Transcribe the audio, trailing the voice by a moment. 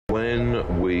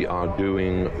When we are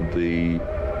doing the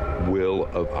will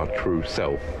of our true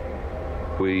self,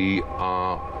 we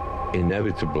are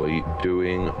inevitably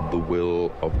doing the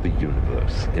will of the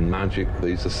universe. In magic,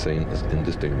 these are seen as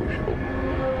indistinguishable.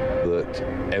 That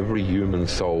every human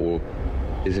soul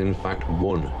is in fact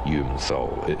one human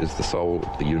soul. It is the soul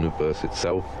of the universe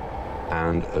itself.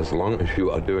 And as long as you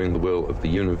are doing the will of the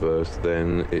universe,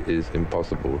 then it is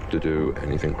impossible to do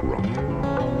anything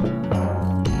wrong.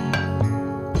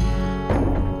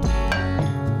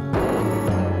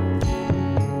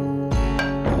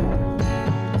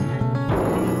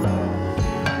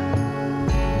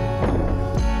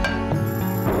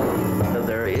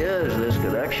 There is this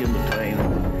connection between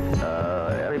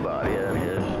everybody and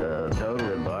his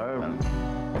total environment.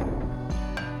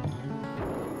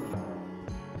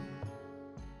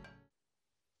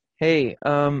 Hey,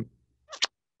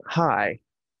 hi.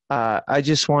 I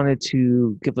just wanted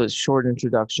to give a short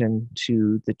introduction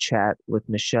to the chat with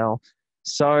Michelle.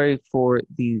 Sorry for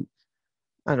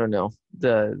I don't know,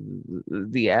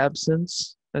 the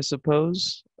absence, I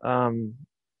suppose.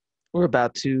 We're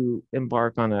about to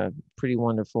embark on a pretty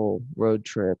wonderful road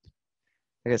trip,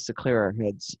 I guess, to clear our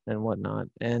heads and whatnot.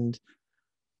 And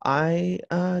I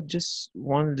just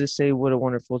wanted to say what a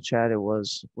wonderful chat it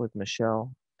was with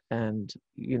Michelle. And,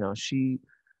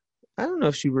 I don't know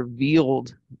if she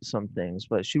revealed some things,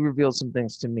 but she revealed some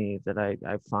things to me that I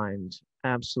find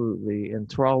absolutely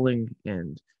enthralling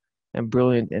and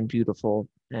brilliant and beautiful.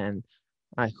 And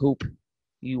I hope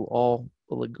you all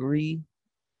will agree.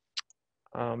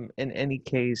 In any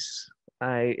case,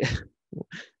 I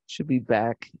should be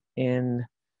back in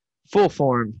full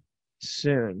form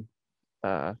soon.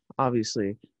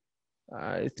 Obviously,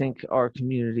 I think our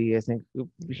community, I think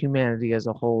humanity as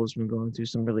a whole has been going through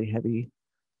some really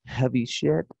heavy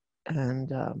shit, and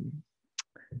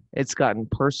it's gotten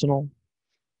personal.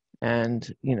 And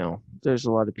there's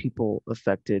a lot of people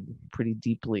affected pretty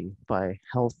deeply by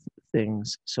health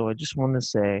things. So I just want to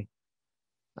say,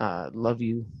 love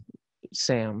you,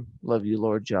 Sam. Love you,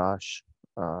 Lord Josh.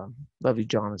 Love you,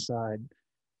 Jonacide.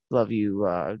 Love you,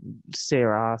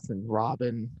 Sarath and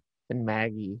Robin and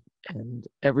Maggie and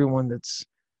everyone that's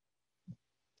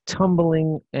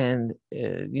tumbling and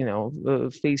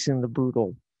facing the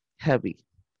brutal heavy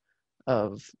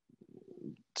of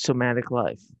somatic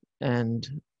life. And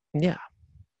yeah,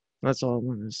 that's all I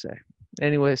wanted to say.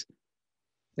 Anyways,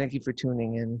 thank you for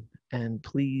tuning in, and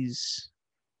please,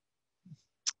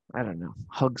 I don't know,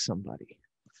 hug somebody.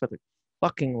 For the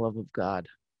fucking love of God,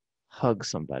 hug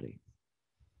somebody.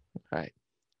 All right,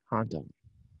 Honto.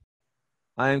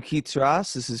 I am Keith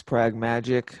Ross. This is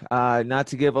Pragmagick. Not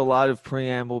to give a lot of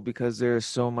preamble because there's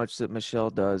so much that Michelle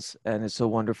does and is so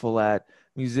wonderful at: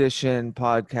 musician,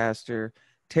 podcaster,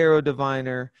 tarot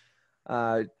diviner,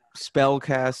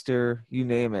 spellcaster, you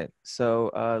name it.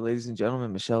 So, ladies and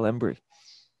gentlemen, Michelle Embree.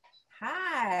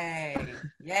 Hi.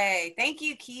 Yay. Thank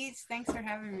you, Keith. Thanks for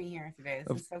having me here today.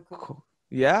 This is so cool.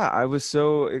 Yeah, I was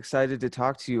so excited to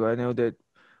talk to you. I know that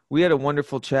we had a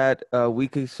wonderful chat a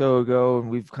week or so ago, and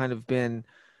we've kind of been,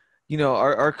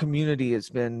 our community has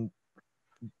been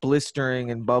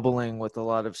blistering and bubbling with a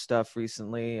lot of stuff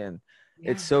recently, and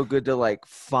it's so good to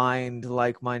find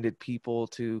like-minded people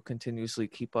to continuously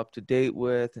keep up to date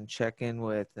with and check in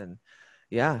with. And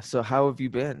yeah, so how have you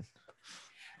been?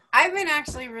 I've been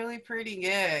actually really pretty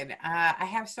good. I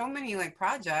have so many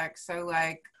projects. So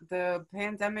the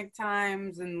pandemic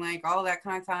times and all that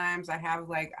kind of times, I have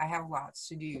lots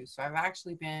to do. So I've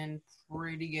actually been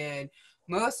pretty good.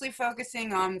 Mostly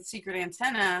focusing on Secret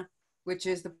Antenna, which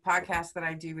is the podcast that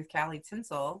I do with Callie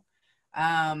Tinsel.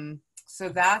 So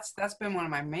that's been one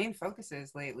of my main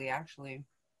focuses lately, actually.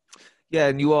 Yeah,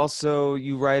 and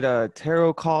you write a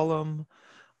tarot column.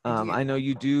 I know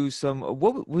you do some.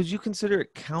 What would you consider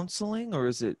it, counseling, or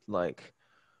is it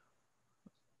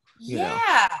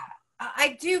Yeah,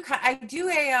 I do.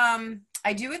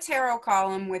 I do a tarot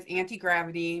column with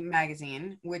Anti-Gravity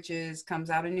magazine, which comes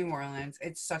out of New Orleans.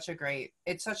 It's such a great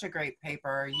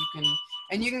paper.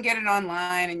 You can get it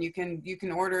online, and you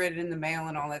can order it in the mail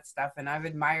and all that stuff. And I've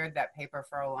admired that paper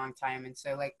for a long time. And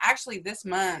so actually this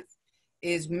month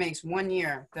makes 1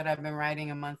 year that I've been writing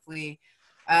a monthly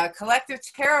collective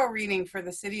tarot reading for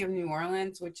the city of New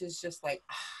Orleans, which is just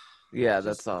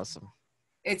that's awesome.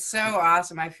 It's so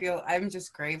awesome. I'm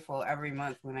just grateful every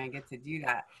month when I get to do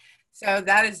that. So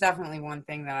that is definitely one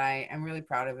thing that I am really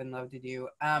proud of and love to do.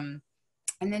 And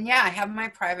then, I have my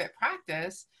private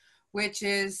practice, which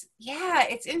is,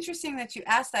 it's interesting that you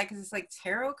asked that, because it's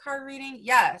tarot card reading.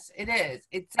 Yes, it is.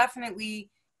 It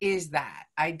definitely is that.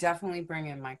 I definitely bring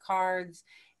in my cards,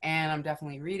 and I'm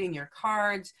definitely reading your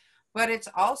cards. but it's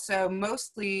also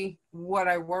mostly what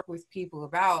I work with people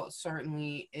about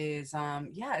certainly is,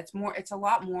 it's a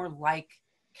lot more like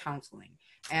counseling.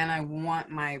 And I want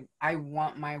my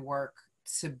work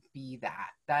to be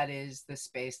that is the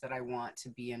space that I want to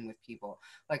be in with people.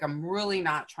 Like, I'm really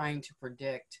not trying to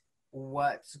predict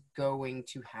what's going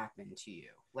to happen to you.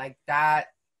 Like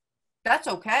that's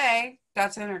okay.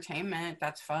 That's entertainment.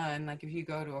 That's fun. Like, if you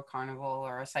go to a carnival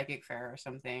or a psychic fair or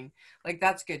something, like,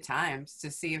 that's good times to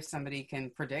see if somebody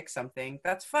can predict something.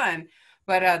 That's fun.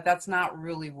 But that's not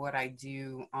really what I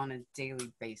do on a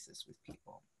daily basis with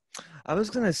people. I was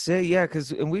gonna say, yeah,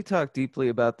 and we talked deeply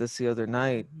about this the other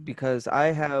night, because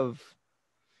I have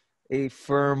a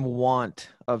firm want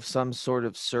of some sort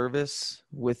of service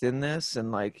within this, and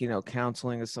like,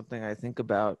 counseling is something I think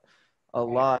about a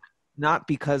lot, not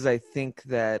because I think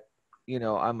that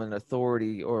I'm an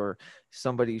authority or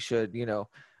somebody should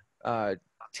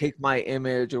take my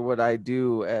image or what I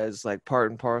do as like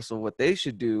part and parcel of what they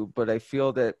should do, but I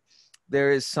feel that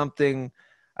there is something,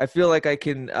 I feel like I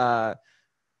can I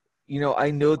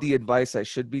know the advice I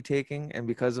should be taking, and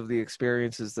because of the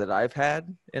experiences that I've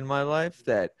had in my life,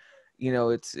 that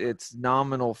it's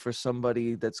nominal for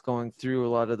somebody that's going through a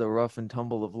lot of the rough and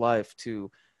tumble of life to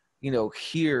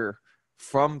hear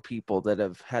from people that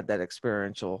have had that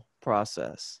experiential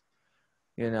process.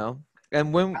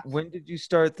 And when did you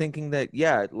start thinking that,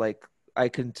 yeah, like I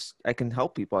can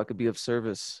help people, I could be of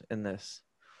service in this?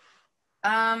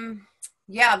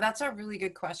 Yeah, that's a really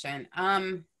good question.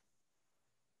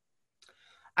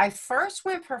 I first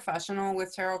went professional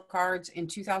with tarot cards in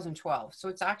 2012. So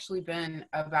it's actually been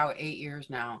about 8 years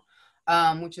now,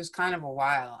 which is kind of a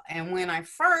while. And when I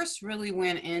first really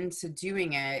went into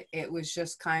doing it, it was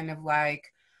just kind of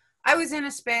like, I was in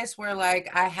a space where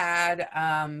like I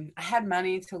had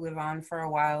money to live on for a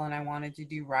while, and I wanted to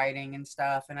do writing and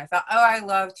stuff. And I thought, oh, I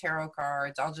love tarot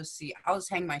cards. I'll just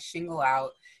hang my shingle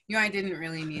out. I didn't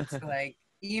really need to like,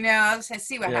 I'll just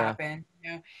see what happened.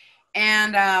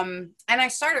 And I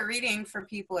started reading for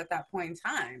people at that point in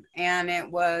time, and it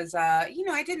was I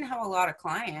didn't have a lot of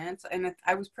clients, and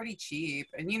I was pretty cheap,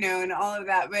 and and all of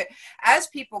that. But as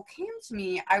people came to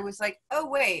me, I was like, oh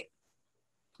wait,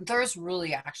 there's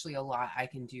really actually a lot I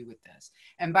can do with this.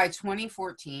 And by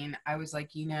 2014, I was like,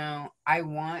 I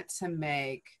want to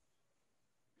make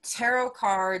tarot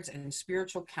cards and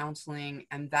spiritual counseling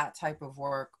and that type of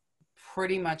work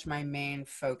pretty much my main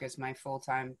focus, my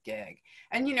full-time gig.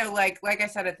 And like I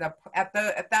said, at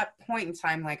that point in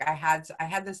time, like I had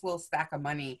this little stack of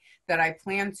money that I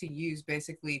planned to use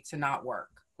basically to not work.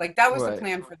 Like that was the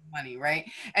plan for the money, right?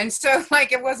 And so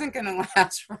like it wasn't going to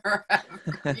last forever.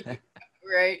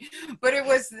 Right, but it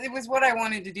was what I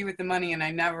wanted to do with the money, and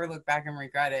I never look back and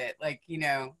regret it. Like,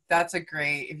 that's a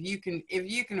great, if you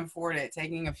can afford it,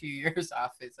 taking a few years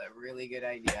off is a really good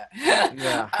idea.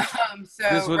 Yeah. So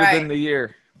this would have been the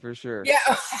year for sure. Yeah,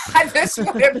 this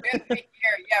would have been the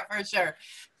year. Yeah, for sure.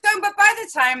 So, but by the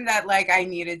time that like I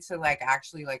needed to like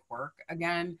actually like work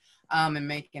again, and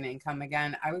make an income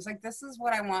again, I was like, this is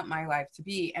what I want my life to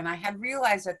be. And I had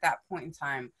realized at that point in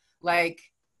time, like,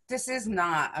 this is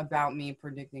not about me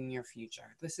predicting your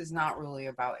future. This is not really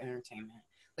about entertainment.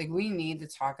 Like, we need to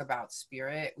talk about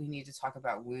spirit. We need to talk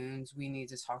about wounds. We need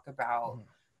to talk about,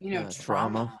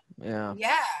 trauma. Yeah.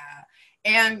 Yeah.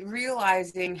 And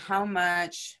realizing how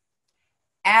much,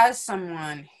 as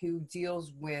someone who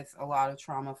deals with a lot of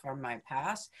trauma from my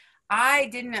past, I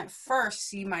didn't at first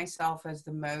see myself as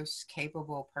the most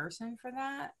capable person for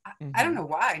that. I don't know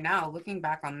why now, looking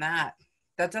back on that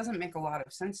doesn't make a lot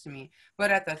of sense to me.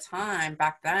 But at the time,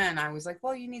 back then, I was like,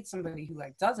 well, you need somebody who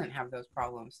like doesn't have those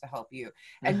problems to help you.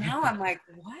 And now I'm like,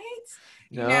 what?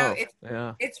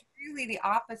 It's really the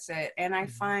opposite. And I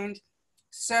find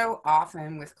so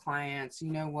often with clients,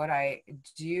 what I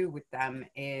do with them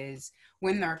is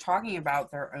when they're talking about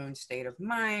their own state of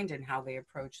mind and how they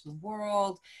approach the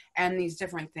world and these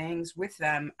different things with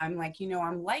them, I'm like,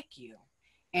 I'm like you.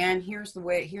 And here's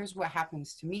what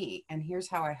happens to me, and here's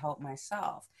how I help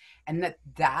myself. And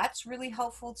that's really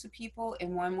helpful to people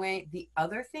in one way. The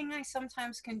other thing I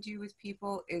sometimes can do with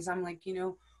people is I'm like,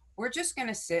 we're just going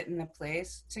to sit in the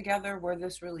place together where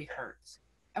this really hurts.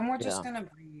 And we're just going to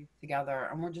breathe together,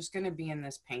 and we're just going to be in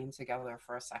this pain together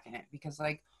for a second, because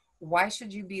like, why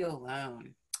should you be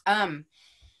alone?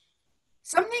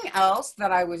 Something else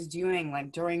that I was doing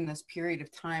like during this period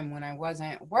of time when I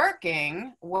wasn't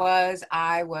working was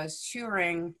I was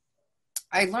touring.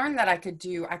 I learned that I could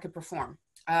perform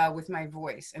with my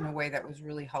voice in a way that was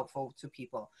really helpful to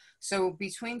people. So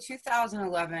between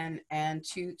 2011 and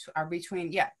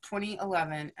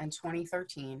 2011 and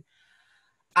 2013,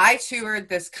 I toured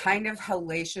this kind of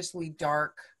hellaciously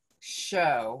dark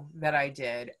show that I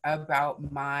did about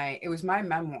it was my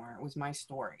memoir, it was my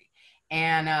story.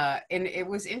 And it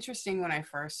was interesting when I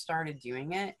first started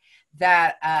doing it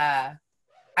that I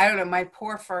don't know, my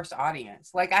poor first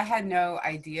audience, like I had no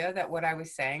idea that what I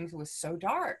was saying was so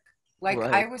dark. Like I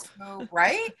Right. was so,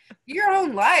 right? Your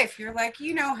own life, you're like,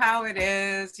 you know how it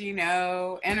is,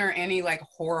 enter any like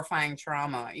horrifying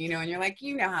trauma, and you're like,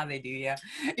 you know how they do you,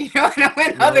 and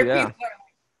when Oh other yeah. people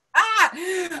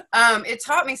it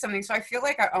taught me something. So I feel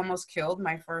like I almost killed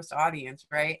my first audience,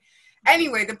 right?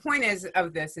 Anyway, the point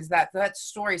of this is that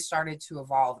story started to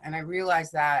evolve, and I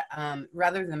realized that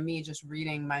rather than me just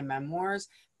reading my memoirs,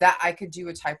 that I could do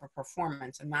a type of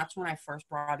performance. And that's when I first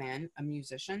brought in a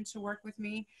musician to work with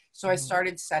me. So I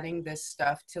started setting this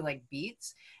stuff to like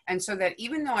beats, and so that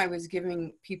even though I was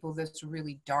giving people this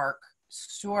really dark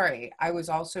story, I was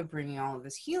also bringing all of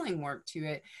this healing work to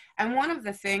it. And one of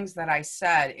the things that I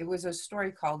said, it was a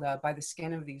story called By the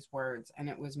Skin of These Words, and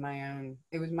it was my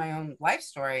own life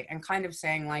story, and kind of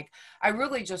saying like I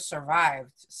really just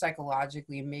survived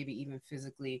psychologically and maybe even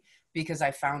physically because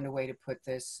I found a way to put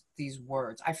these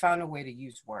words. I found a way to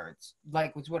use words,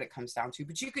 like was what it comes down to.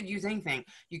 But you could use anything.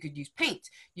 You could use paint,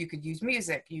 you could use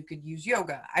music, you could use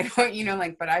yoga. I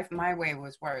don't, but my way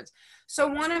was words. So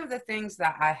one of the things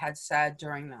that I had said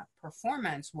during that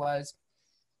performance was,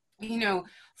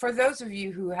 for those of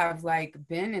you who have like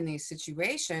been in these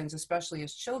situations, especially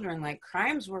as children, like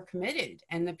crimes were committed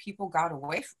and the people got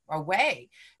away,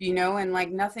 and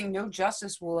like nothing, no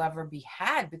justice will ever be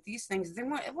had. But these things,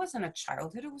 it wasn't a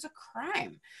childhood, it was a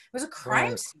crime. It was a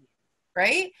crime Right. scene,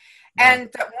 right? Wow. And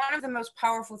that one of the most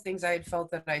powerful things I had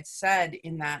felt that I'd said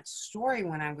in that story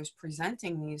when I was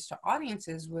presenting these to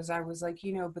audiences was, I was like,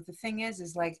 but the thing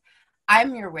is like,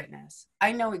 I'm your witness.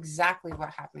 I know exactly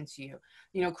what happened to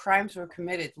you. Crimes were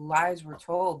committed, lies were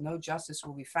told, no justice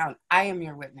will be found. I am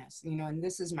your witness, and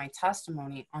this is my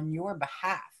testimony on your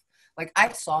behalf. Like I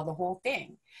saw the whole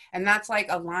thing. And that's like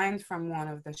a line from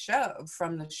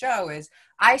the show is,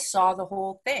 I saw the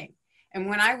whole thing. And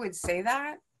when I would say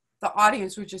that, the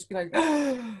audience would just be like,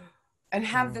 and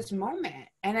have this moment.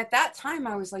 And at that time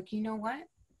I was like, you know what?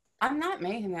 I'm not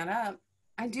making that up.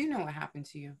 I do know what happened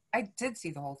to you. I did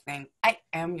see the whole thing. I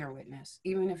am your witness,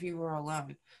 even if you were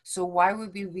alone. So why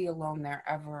would we be alone there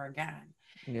ever again?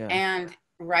 Yeah. And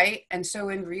right. And so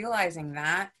in realizing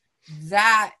that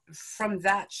from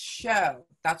that show,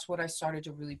 that's what I started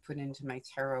to really put into my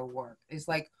tarot work, is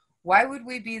like, why would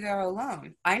we be there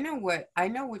alone? I know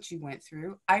what you went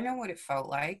through. I know what it felt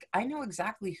like. I know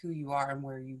exactly who you are and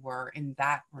where you were in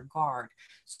that regard.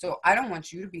 So I don't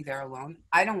want you to be there alone.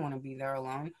 I don't want to be there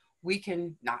alone. We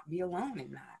can not be alone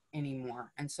in that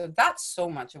anymore. And so that's so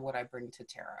much of what I bring to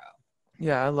tarot.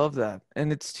 Yeah, I love that.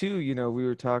 And it's too, we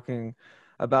were talking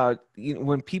about,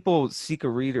 when people seek a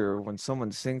reader, when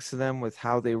someone sings to them with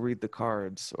how they read the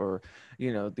cards, or,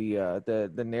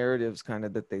 the narratives kind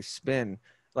of that they spin,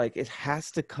 like it has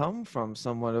to come from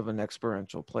somewhat of an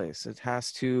experiential place.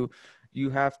 You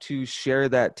have to share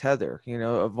that tether,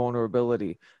 of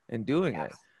vulnerability in doing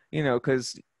it,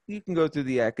 because you can go through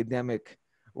the academic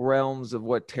realms of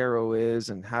what tarot is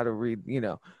and how to read,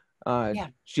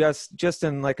 just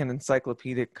in like an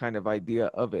encyclopedic kind of idea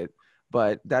of it.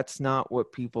 But that's not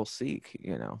what people seek,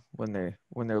 when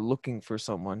they're looking for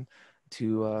someone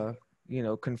to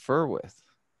confer with.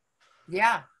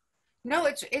 Yeah. No,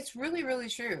 it's really, really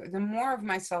true. The more of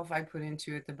myself I put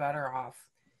into it, the better off.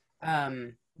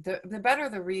 The better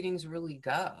the readings really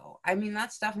go. I mean,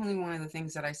 that's definitely one of the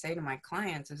things that I say to my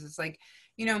clients is, it's like,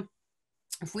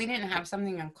 if we didn't have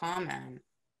something in common,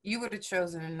 you would have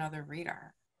chosen another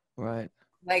reader. Right.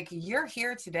 Like, you're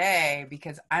here today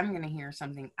because I'm going to hear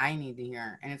something I need to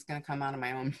hear, and it's going to come out of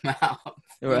my own mouth,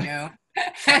 Right.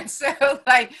 And so,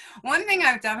 like, one thing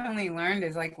I've definitely learned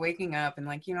is, like, waking up and,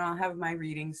 like, I'll have my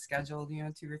readings scheduled,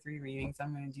 2 or 3 readings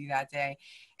I'm going to do that day.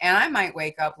 And I might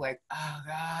wake up like, oh,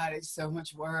 God, it's so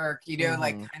much work,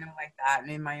 like kind of like that,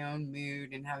 and in my own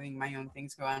mood and having my own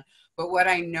things go on. But what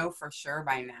I know for sure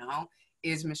by now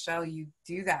is, Michelle, you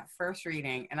do that first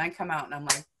reading and I come out and I'm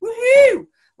like, woohoo!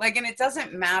 Like, and it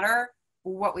doesn't matter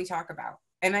what we talk about.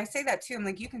 And I say that too. I'm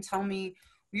like, you can tell me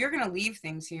you're going to leave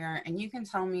things here and you can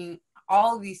tell me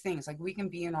all of these things. Like, we can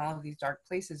be in all of these dark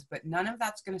places, but none of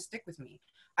that's going to stick with me.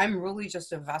 I'm really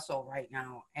just a vessel right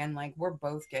now. And like, we're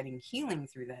both getting healing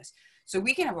through this. So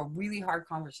we can have a really hard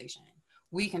conversation.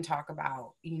 We can talk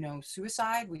about,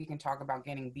 suicide. We can talk about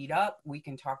getting beat up. We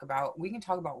can talk about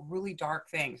really dark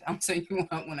things. I'm saying,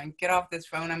 when I get off this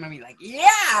phone, I'm going to be like,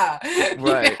 yeah.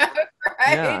 Right.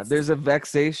 Right? Yeah. There's a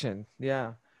vexation.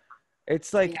 Yeah.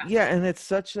 It's like, Yeah. And it's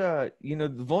such a, the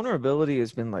vulnerability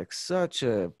has been like such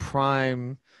a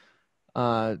prime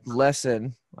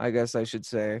lesson, I guess I should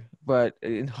say, but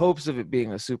in hopes of it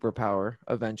being a superpower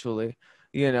eventually,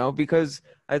 because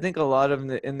I think a lot of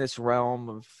in this realm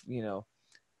of,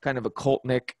 kind of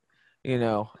occultnic, you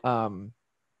know,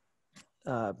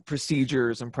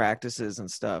 procedures and practices and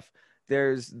stuff.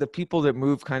 There's the people that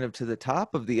move kind of to the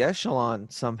top of the echelon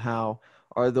somehow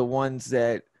are the ones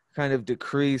that kind of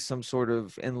decree some sort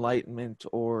of enlightenment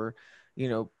or,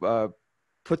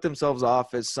 put themselves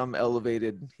off as some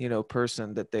elevated,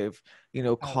 person that they've,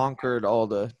 conquered all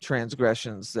the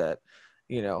transgressions that,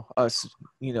 us,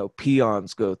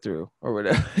 peons go through or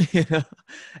whatever,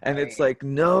 and it's Right. like,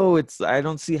 no, I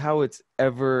don't see how it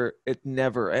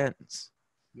never ends,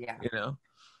 Yeah. you know?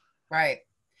 Right.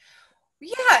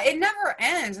 Yeah, it never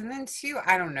ends. And then too,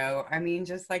 I don't know. I mean,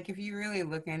 just like if you really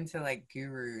look into like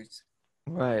gurus,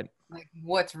 Right, like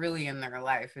what's really in their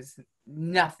life is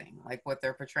nothing like what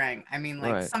they're portraying. I mean,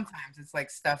 like right. sometimes it's like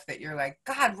stuff that you're like,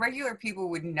 God, regular people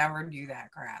would never do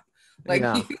that crap. Like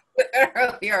Yeah. you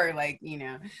literally are like,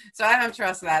 So I don't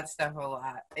trust that stuff a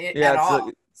lot Yeah, at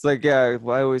it's like all. yeah,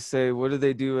 well, I always say, what do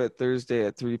they do at Thursday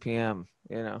at 3 p.m.?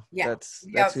 Yeah. That's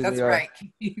Yep, who they that's are. right.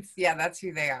 Yeah, that's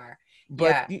who they are.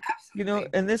 But Yeah, absolutely.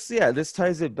 and this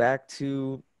ties it back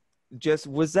to just,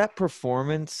 was that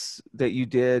performance that you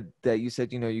did that you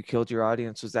said, you killed your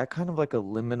audience, was that kind of like a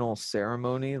liminal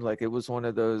ceremony? Like it was one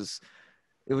of those,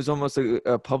 it was almost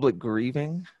a public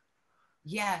grieving?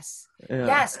 Yes. Yeah.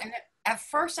 Yes. And at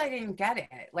first I didn't get it.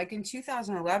 Like in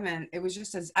 2011, it was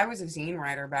just as I was a zine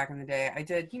writer back in the day. I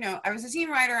did, I was a zine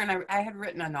writer and I had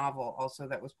written a novel also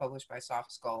that was published by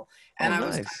Soft Skull. Oh, And I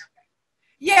was nice.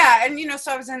 yeah. And,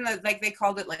 so I was in the, like, they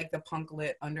called it like the punk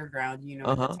lit underground, at the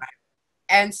Uh-huh. time.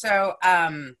 And so,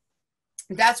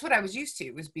 that's what I was used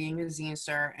to, was being a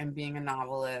zinester and being a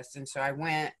novelist. And so I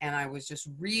went and I was just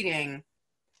reading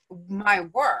my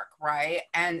work, right?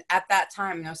 And at that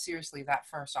time, no, seriously, that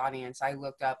first audience, I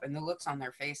looked up and the looks on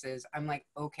their faces, I'm like,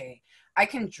 okay, I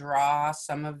can draw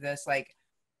some of this, like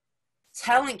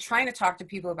trying to talk to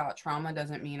people about trauma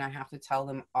doesn't mean I have to tell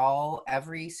them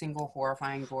every single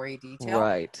horrifying, gory detail.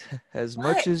 Right. As But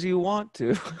much as you want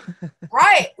to.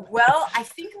 right. Well, I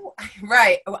think,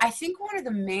 right. I think one of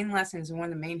the main lessons and one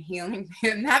of the main healing,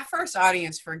 and that first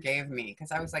audience forgave me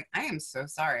because I was like, I am so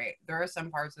sorry. There are some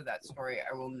parts of that story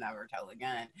I will never tell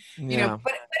again, Yeah.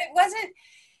 but it wasn't,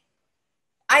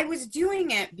 I was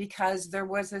doing it because there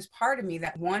was this part of me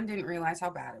that, one, didn't realize how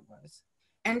bad it was,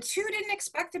 and two, didn't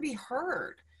expect to be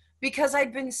heard because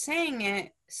I'd been saying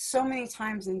it so many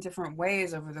times in different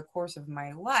ways over the course of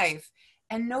my life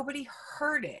and nobody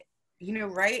heard it,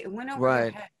 right? It went over their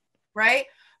Right. head, right?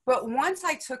 But once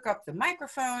I took up the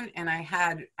microphone and I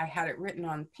had it written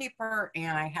on paper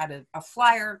and I had a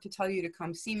flyer to tell you to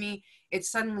come see me, it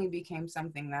suddenly became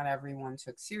something that everyone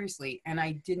took seriously. And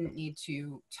I didn't need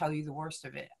to tell you the worst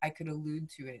of it. I could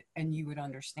allude to it and you would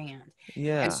understand. And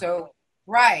Yeah. so,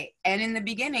 right. And in the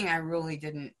beginning, I really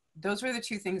didn't. Those were the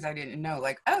two things I didn't know.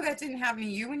 Like, oh, that didn't happen to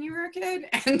you when you were a kid.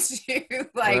 And two,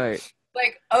 Right.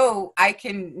 oh, I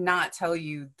can not tell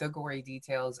you the gory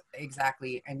details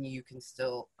exactly, and you can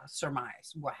still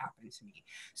surmise what happened to me.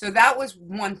 So that was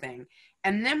one thing.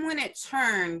 And then when it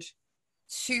turned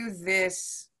to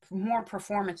this more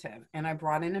performative, and I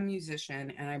brought in a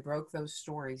musician and I broke those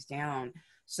stories down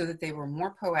so that they were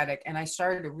more poetic, and I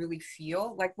started to really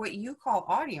feel like what you call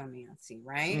audiomancy,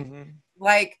 right? Mm-hmm.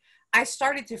 Like, I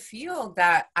started to feel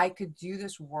that I could do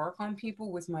this work on people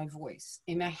with my voice.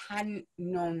 And I hadn't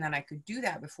known that I could do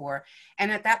that before. And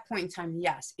at that point in time,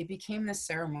 yes, it became the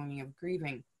ceremony of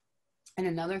grieving. And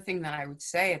another thing that I would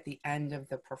say at the end of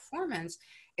the performance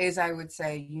is I would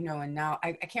say, and now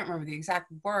I can't remember the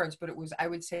exact words, but I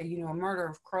would say, a murder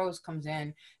of crows comes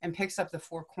in and picks up the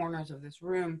four corners of this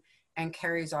room and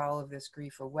carries all of this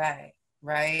grief away.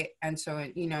 Right. And so,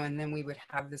 and then we would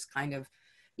have this kind of,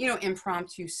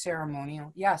 impromptu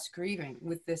ceremonial, yes, grieving,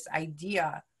 with this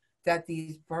idea that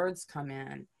these birds come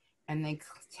in and they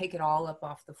take it all up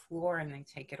off the floor and they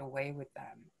take it away with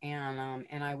them.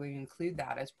 And I would include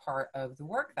that as part of the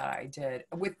work that I did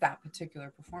with that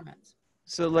particular performance.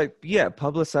 So like, yeah,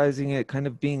 publicizing it, kind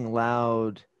of being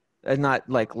loud, and not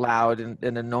like loud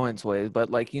in annoyance ways, but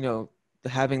like,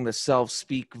 having the self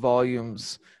speak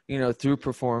volumes, through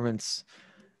performance.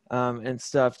 And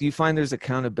stuff. Do you find there's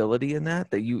accountability in that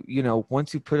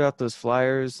once you put out those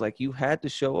flyers, like, you had to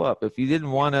show up? If you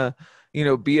didn't want to,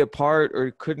 be a part,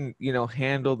 or couldn't,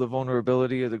 handle the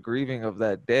vulnerability or the grieving of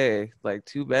that day, like,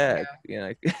 too bad,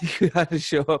 Yeah. you had to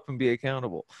show up and be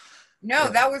accountable. No,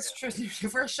 Yeah. that was true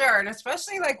for sure. And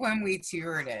especially like when we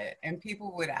toured it and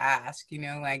people would ask,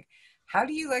 like, how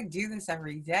do you like do this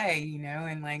every day?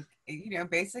 And like,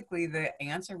 basically the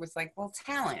answer was like, well,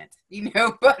 talent,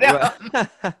 but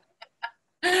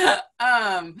Right.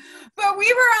 but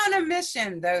we were on a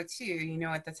mission though too,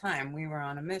 at the time we were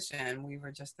on a mission. We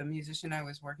were just the musician I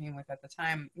was working with at the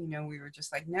time, we were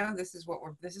just like, no, this is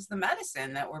the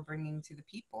medicine that we're bringing to the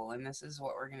people, and this is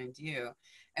what we're going to do.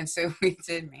 And so we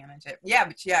did manage it. Yeah,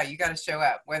 but yeah, you got to show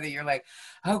up, whether you're like,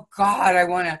 oh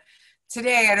God,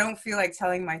 today I don't feel like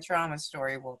telling my trauma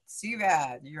story. Well, too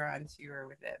bad, you're on tour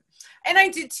with it. And I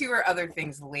did tour other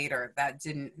things later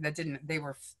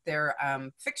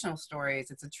they're fictional stories.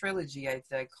 It's a trilogy I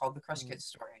did called the Crush Kids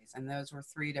stories. And those were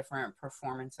 3 different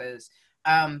performances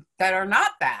that are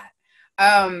not that.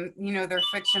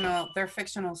 They're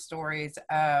fictional stories,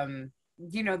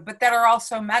 but that are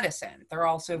also medicine. They're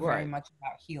also very much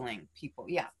about healing people.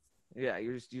 Yeah. Yeah,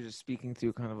 you're just speaking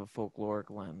through kind of a folkloric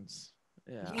lens.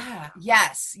 Yeah.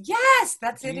 Yes.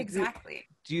 That's it exactly.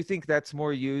 Do you think that's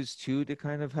more used too to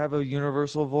kind of have a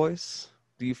universal voice?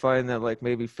 Do you find that like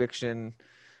maybe fiction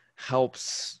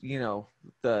helps,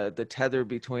 the tether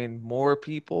between more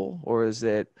people, or is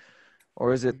it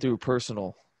through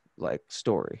personal like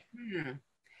story?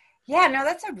 Yeah, no,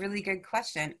 that's a really good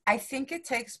question. I think it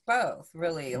takes both,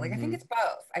 really. Like, I think it's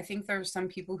both. I think there's some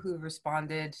people who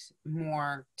responded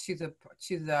more to the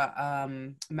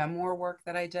memoir work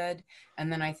that I did,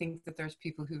 and then I think that there's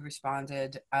people who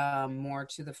responded more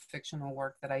to the fictional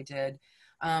work that I did.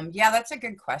 Yeah, that's a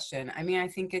good question. I mean, I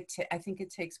think it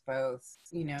takes both,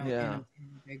 in a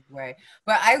big way.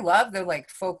 But I love the like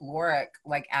folkloric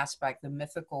like aspect, the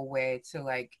mythical way to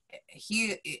like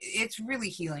it's really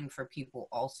healing for people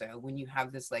also when you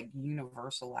have this like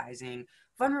universalizing this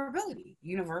vulnerability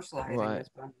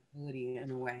in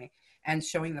a way, and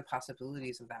showing the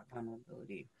possibilities of that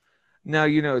vulnerability. Now,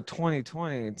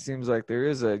 2020, it seems like there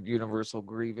is a universal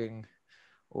grieving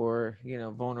or,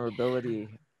 vulnerability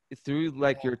through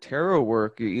like your tarot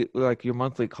work, like your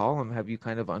monthly column. Have you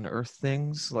kind of unearthed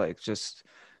things like just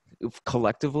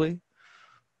collectively?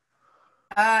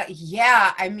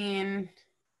 Yeah, I mean,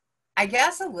 I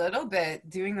guess a little bit.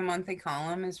 Doing the monthly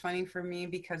column is funny for me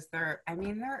because there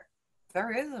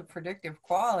is a predictive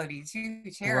quality to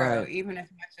tarot, even as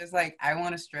much as like I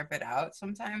want to strip it out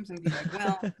sometimes and be like,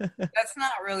 well, that's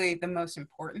not really the most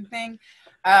important thing.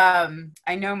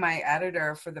 I know my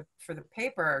editor for the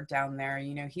paper down there,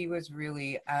 he was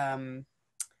really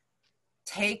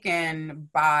taken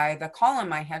by the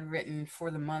column I had written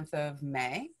for the month of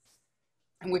May,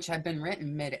 which had been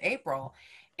written mid-April.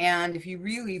 And if you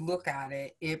really look at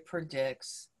it, it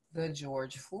predicts the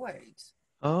George Floyds.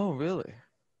 Oh, really?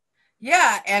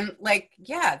 Yeah. And like,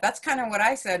 yeah, that's kind of what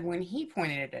I said when he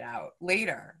pointed it out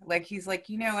later. Like, he's like,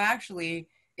 actually,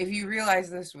 if you realize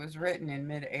this was written in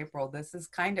mid-April, this is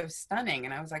kind of stunning.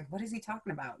 And I was like, what is he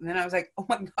talking about? And then I was like, oh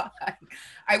my God.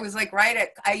 I was like,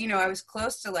 I was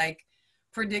close to like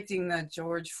predicting the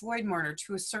George Floyd murder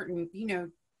to a certain,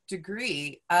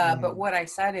 degree. But what I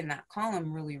said in that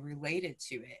column really related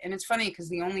to it. And it's funny because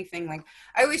the only thing, like,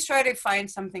 I always try to find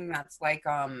something that's like,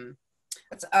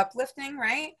 it's uplifting,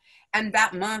 right? And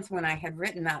that month when I had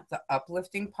written that, the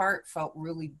uplifting part felt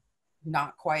really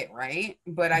not quite right,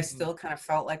 but I still kind of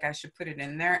felt like I should put it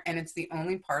in there. And it's the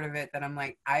only part of it that I'm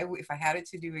like, if I had it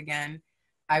to do again,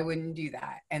 I wouldn't do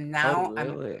that. And now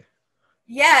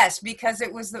Yes, because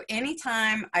it was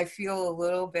anytime I feel a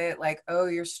little bit like, oh,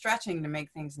 you're stretching to make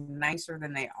things nicer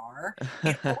than they are,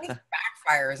 it always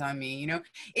backfires on me.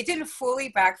 It didn't fully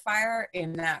backfire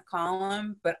in that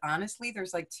column, but honestly,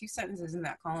 there's like 2 sentences in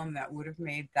that column that would have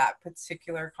made that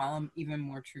particular column even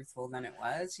more truthful than it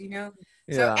was, Yeah.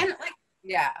 So, and like,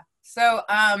 yeah.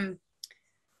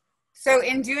 So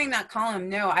in doing that column,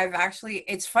 no,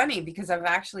 it's funny because I've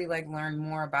actually like learned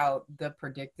more about the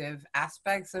predictive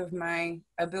aspects of my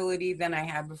ability than I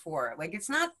had before. Like, it's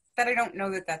not that I don't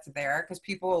know that that's there, because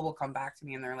people will come back to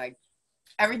me and they're like,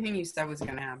 everything you said was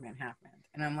going to happen happened.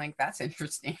 And I'm like, that's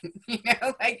interesting.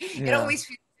 It always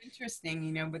feels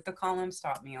interesting, but the columns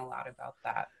taught me a lot about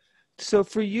that. So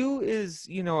for you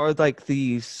are like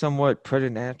the somewhat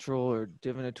preternatural or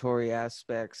divinatory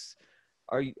aspects,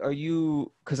 are you,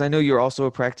 because I know you're also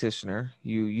a practitioner,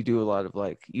 you do a lot of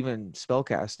like even spell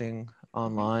casting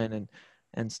online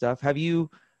and stuff. Have you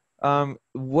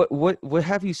what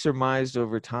have you surmised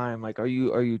over time? Like, are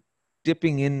you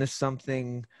dipping into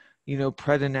something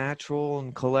preternatural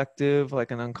and collective,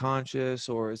 like an unconscious,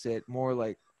 or is it more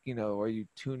like are you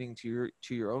tuning to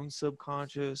your own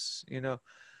subconscious?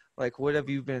 Like, what have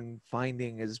you been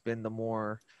finding has been the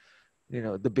more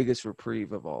the biggest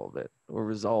reprieve of all of it, or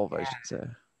resolve, I should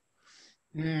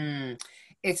say?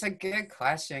 It's a good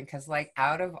question, because like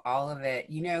out of all of it,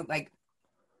 like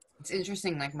It's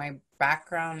interesting, like my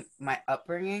background, my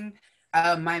upbringing.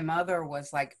 My mother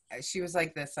was like, she was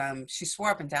like this. She swore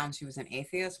up and down she was an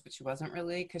atheist, but she wasn't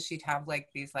really, because she'd have like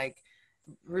these like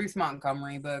Ruth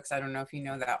Montgomery books. I don't know if you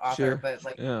know that author, Sure. but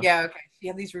like, Yeah. yeah, okay. She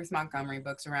had these Ruth Montgomery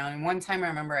books around. And one time I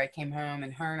remember I came home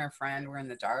and her and her friend were in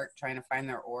the dark trying to find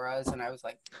their auras. And I was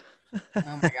like,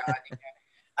 oh my God.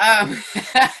 Um,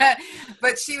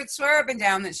 but she would swear up and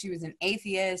down that she was an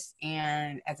atheist.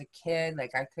 And as a kid,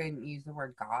 like I couldn't use the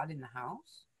word God in the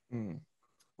house. Mm.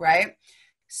 Right.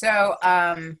 So,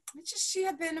 it's just, she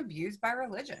had been abused by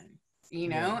religion, you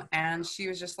know, Yeah. and she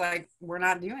was just like, we're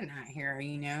not doing that here,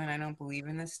 you know, and I don't believe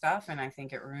in this stuff. And I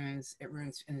think it ruins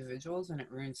individuals and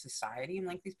it ruins society. And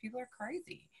like, these people are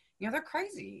crazy, you know, they're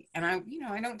crazy. And I, you know,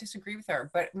 I don't disagree with her,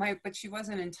 but she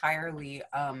wasn't entirely,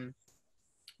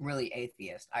 really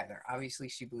atheist either. Obviously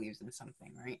she believes in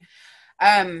something, right?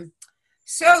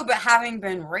 But having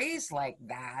been raised like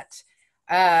that,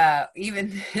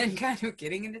 even kind of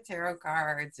getting into tarot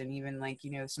cards and even like,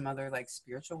 you know, some other like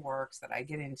spiritual works that I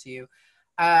get into,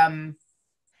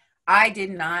 I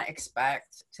did not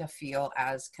expect to feel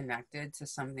as connected to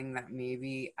something that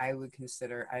maybe I would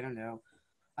consider, I don't know,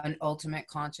 an ultimate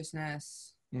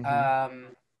consciousness,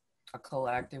 a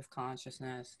collective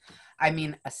consciousness. I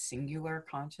mean, a singular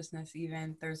consciousness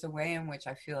even. There's a way in which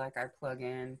I feel like I plug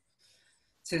in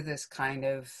to this kind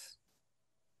of,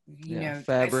 you know,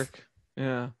 fabric.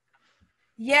 Yeah.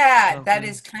 That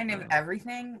is kind of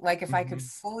everything. Like if I could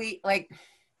fully, like,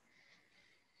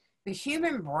 the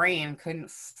human brain couldn't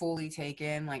fully take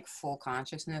in like full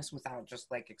consciousness without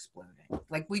just like exploding.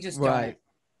 Like we just don't.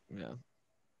 Yeah.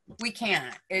 We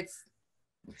can't.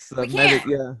 We can't.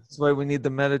 Yeah. That's why we need the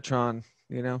Metatron,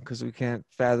 you know, because we can't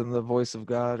fathom the voice of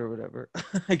God or whatever.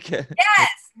 I get it. Yes.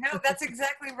 No, that's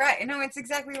exactly right. No, it's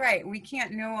exactly right. We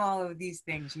can't know all of these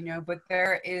things, you know, but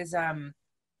there is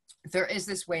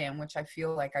this way in which I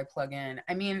feel like I plug in.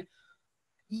 I mean,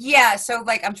 yeah, so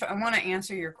like I want to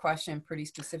answer your question pretty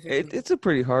specifically. It's a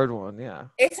pretty hard one, yeah.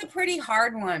 It's a pretty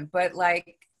hard one, but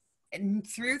like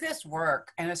through this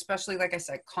work, and especially like I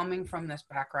said, coming from this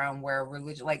background where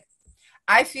religion, like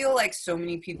I feel like so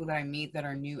many people that I meet that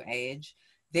are new age,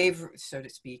 they've, so to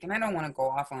speak, and I don't want to go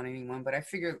off on anyone, but I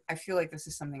feel like this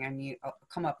is something I need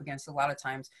come up against a lot of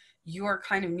times. Your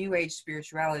kind of new age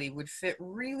spirituality would fit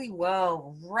really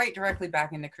well right directly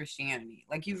back into Christianity.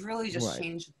 Like you've really just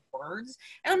changed the words,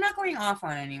 and I'm not going off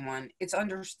on anyone. It's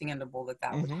understandable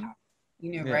that would happen,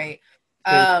 you know, right?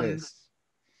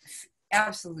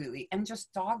 Absolutely. And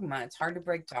just dogma. It's hard to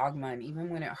break dogma. And even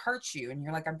when it hurts you and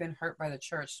you're like, I've been hurt by the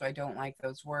church, so I don't like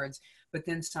those words. But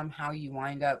then somehow you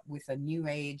wind up with a new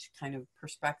age kind of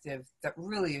perspective that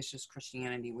really is just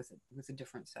Christianity with a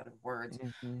different set of words.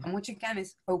 And which again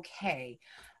is okay.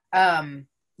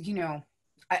 You know,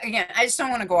 again, I just don't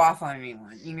want to go off on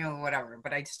anyone, you know, whatever,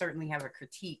 but I certainly have a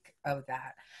critique of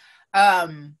that.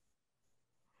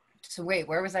 So wait,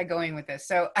 where was I going with this?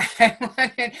 So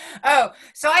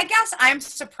so I guess I'm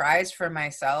surprised for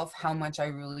myself how much I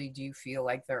really do feel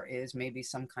like there is maybe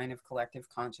some kind of collective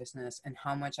consciousness, and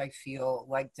how much I feel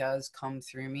like does come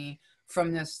through me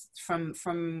from this, from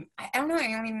I don't know, I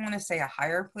don't even want to say a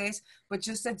higher place, but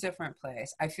just a different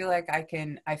place. I feel like I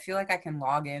can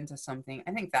log into something.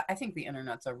 I think the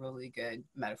internet's a really good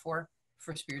metaphor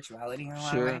for spirituality in a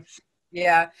lot of ways.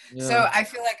 Yeah. So I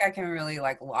feel like I can really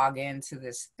like log into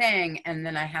this thing, and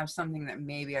then I have something that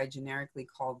maybe I generically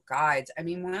call guides. I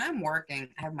mean, when I'm working,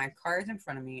 I have my cards in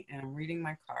front of me and I'm reading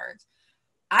my cards.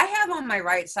 I have on my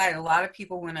right side, a lot of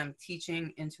people when I'm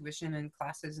teaching intuition in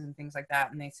classes and things like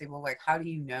that, and they say, well, like, how do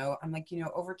you know? I'm like, you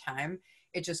know, over time,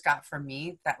 it just got for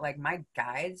me that like my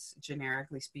guides,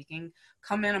 generically speaking,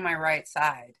 come in on my right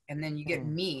side. And then you get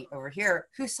me over here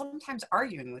who's sometimes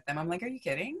arguing with them. I'm like, are you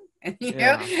kidding? And you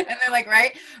know, and they're like,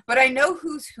 right. But I know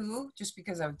who's who just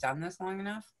because I've done this long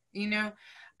enough, you know?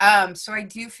 So I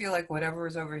do feel like whatever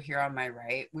is over here on my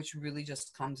right, which really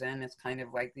just comes in, it's kind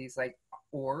of like these like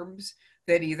orbs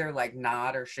that either like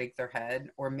nod or shake their head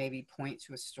or maybe point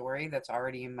to a story that's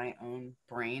already in my own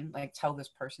brain, like tell this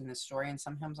person this story. And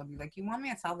sometimes I'll be like, you want me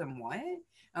to tell them what?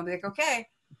 I'll be like, okay,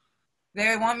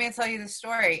 they want me to tell you the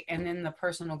story. And then the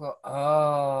person will go,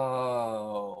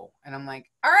 oh, and I'm like,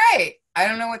 all right, I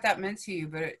don't know what that meant to you,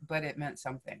 but it meant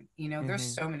something, you know. There's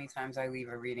so many times I leave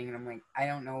a reading and I'm like, I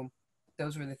don't know,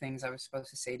 those were the things I was supposed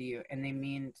to say to you, and they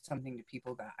mean something to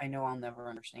people that I know I'll never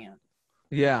understand.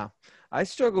 Yeah, I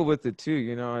struggle with it too.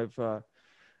 You know,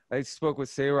 I spoke with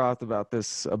Sayroth about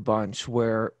this a bunch,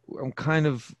 where I'm kind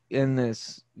of in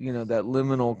this, you know, that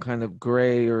liminal kind of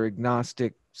gray or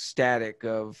agnostic static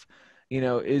of, you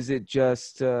know, is it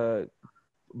just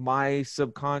my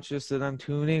subconscious that I'm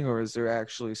tuning, or is there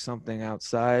actually something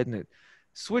outside? And it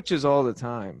switches all the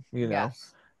time, you know.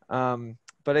 Yes.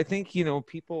 But I think, you know,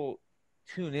 people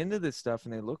tune into this stuff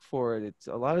and they look for it. It's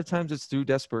a lot of times it's through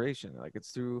desperation, like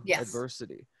it's through Yes.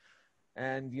 adversity.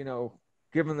 And, you know,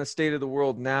 given the state of the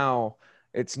world now,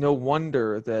 it's no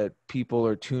wonder that people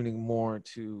are tuning more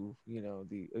to, you know,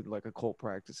 the like occult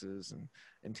practices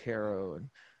and tarot and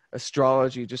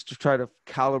astrology, just to try to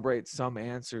calibrate some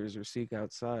answers or seek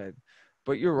outside.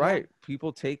 But you're Yeah. right.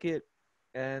 People take it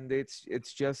and it's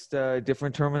just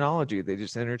different terminology. They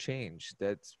just interchange.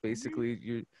 That's basically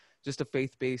you just a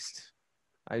faith-based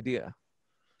idea.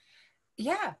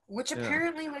 Yeah, which Yeah.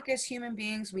 apparently, like, as human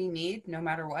beings, we need no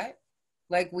matter what.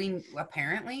 Like, we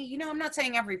apparently, you know, I'm not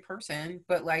saying every person,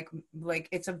 but like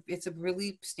it's a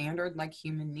really standard, like,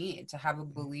 human need to have a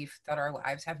belief that our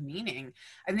lives have meaning.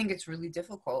 I think it's really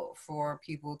difficult for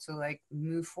people to, like,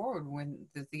 move forward when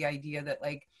the idea that,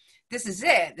 like, this is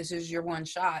it, this is your one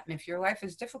shot, and if your life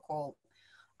is difficult,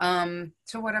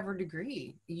 to whatever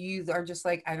degree you are just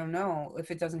like, I don't know, if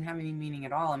it doesn't have any meaning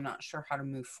at all, I'm not sure how to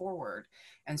move forward.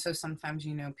 And so sometimes,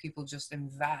 you know, people just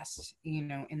invest, you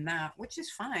know, in that, which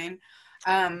is fine.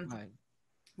 Right.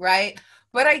 Right.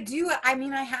 But I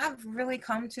mean, I have really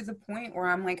come to the point where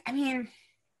I'm like, I mean,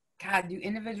 God, do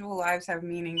individual lives have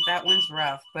meaning? That one's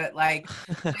rough, but like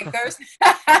there's,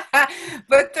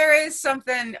 but there is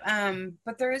something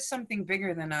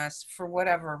bigger than us for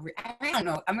whatever. I don't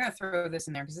know. I'm going to throw this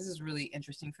in there because this is really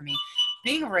interesting for me.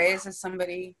 Being raised as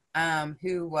somebody,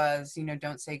 who was, you know,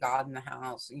 don't say God in the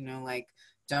house, you know, like,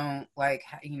 don't, like,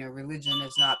 you know, religion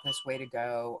is not this way to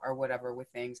go or whatever with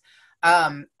things.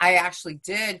 I actually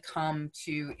did come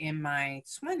to, in my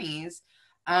 20s,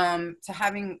 to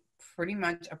having pretty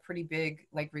much a pretty big,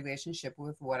 like, relationship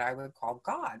with what I would call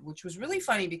God, which was really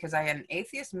funny because I had an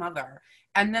atheist mother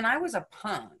and then I was a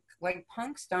punk. Like,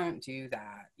 punks don't do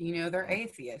that, you know, they're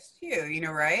atheists too, you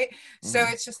know, right? So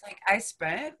Mhm. it's just like I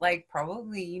spent, like,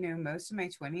 probably, you know, most of my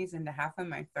 20s into half of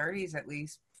my 30s at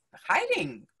least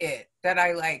hiding it, that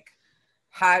I, like,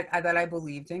 had, that I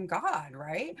believed in God,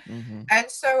 right? Mhm. And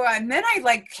so, and then I,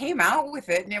 like, came out with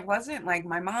it, and it wasn't like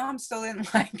my mom still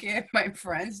didn't like it, my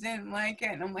friends didn't like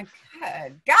it, and I'm like,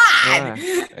 God.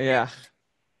 Yeah.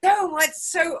 So what's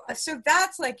so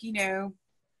that's, like, you know,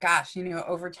 gosh, you know,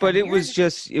 over But 10 it years. was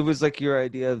just, it was like your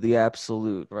idea of the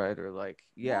absolute, right? Or like,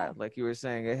 yeah, Yeah, like you were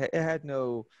saying, it had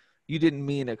no, you didn't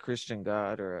mean a Christian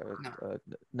God or no, a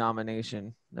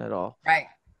nomination at all. right.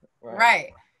 Right.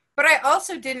 Right. But I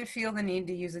also didn't feel the need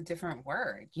to use a different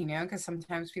word, you know, because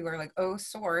sometimes people are like, oh,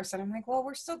 source. And I'm like, well,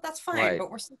 we're still, that's fine, Right. but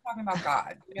we're still talking about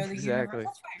God, you know, the universe, Exactly.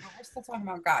 that's fine, but we're still talking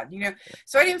about God, you know.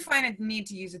 So I didn't find a need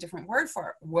to use a different word for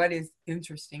it. What is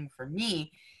interesting for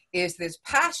me is this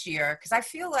past year, because I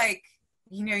feel like,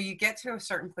 you know, you get to a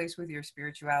certain place with your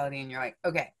spirituality and you're like,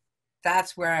 okay,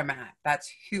 that's where I'm at.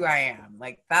 That's who I am.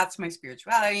 Like, that's my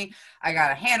spirituality. I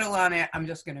got a handle on it. I'm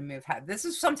just going to move ahead. This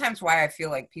is sometimes why I feel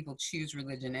like people choose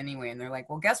religion anyway. And they're like,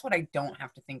 well, guess what? I don't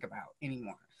have to think about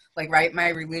anymore. Like, right. My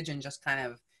religion just kind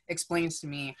of explains to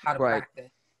me how to Right.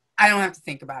 practice. I don't have to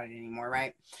think about it anymore.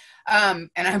 Right.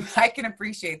 And I can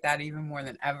appreciate that even more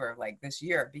than ever, like this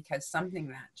year, because something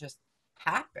that just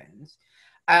happens,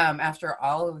 after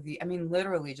all of the, I mean,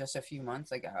 literally just a few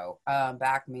months ago,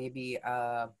 back maybe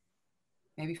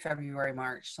February,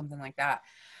 March, something like that.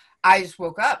 I just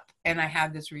woke up and I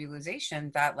had this realization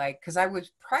that, like, because I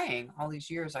was praying all these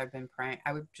years, I've been praying.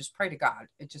 I would just pray to God.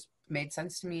 It just made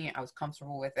sense to me. I was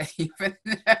comfortable with it. Even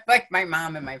like my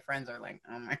mom and my friends are like,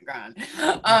 oh my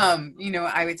God. You know,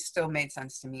 I would still made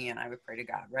sense to me and I would pray to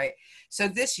God. Right. So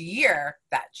this year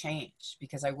that changed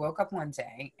because I woke up one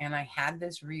day and I had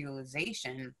this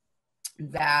realization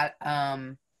that,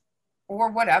 or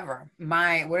whatever,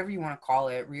 whatever you want to call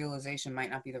it, realization might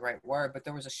not be the right word, but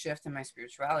there was a shift in my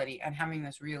spirituality and having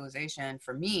this realization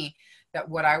for me that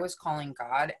what I was calling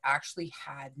God actually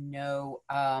had no,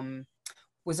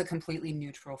 was a completely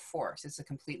neutral force. It's a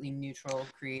completely neutral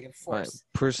creative Right. force. And,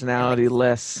 like, Personality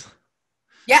less.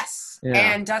 yes,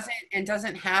 Yeah. and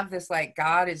doesn't have this, like,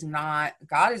 God is not,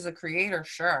 God is a creator,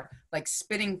 sure, like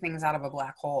spitting things out of a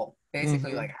black hole,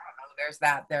 basically, like, Hmm. I don't know,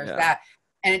 there's Yeah. that,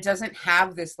 and it doesn't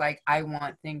have this, like, I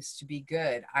want things to be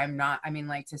good. I'm not, I mean,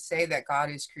 like, to say that God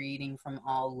is creating from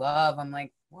all love, I'm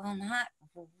like, well, not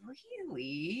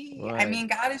really. I Right. mean,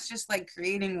 God is just, like,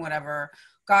 creating whatever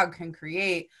God can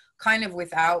create, kind of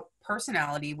without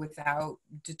personality, without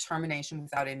determination,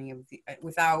 without any of the,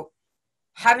 without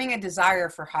having a desire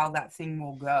for how that thing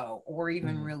will go or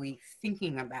even Hmm. really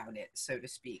thinking about it, so to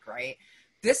speak, right?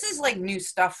 this is like new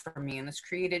stuff for me, and this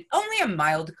created only a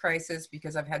mild crisis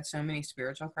because I've had so many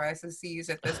spiritual crises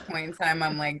at this point in time.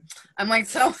 I'm like,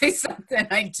 tell me something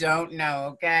I don't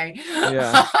know, okay?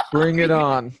 Yeah, bring it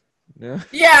on. Yeah.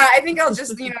 Yeah, I think I'll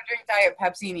just, drink Diet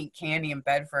Pepsi and eat candy in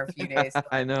bed for a few days.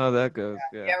 I know how that goes.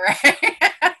 Yeah, right.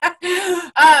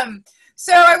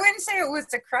 So I wouldn't say it was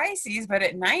a crisis, but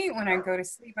at night when I go to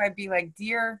sleep, I'd be like,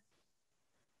 dear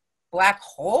black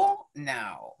hole?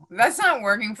 No, that's not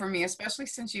working for me, especially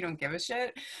since you don't give a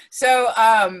shit. So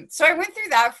so I went through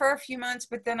that for a few months,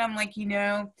 but then I'm like,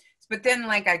 but then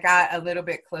like I got a little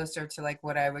bit closer to like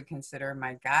what I would consider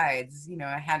my guides.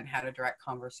 I hadn't had a direct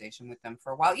conversation with them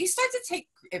for a while. You start to take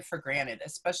it for granted,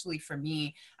 especially for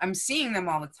me. I'm seeing them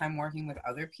all the time working with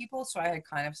other people, so I had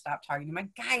kind of stopped talking to my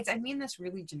guides. I mean this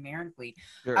really generically.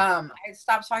 Sure. I had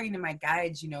stopped talking to my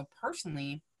guides,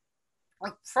 personally,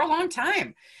 for a long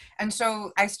time. And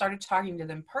so I started talking to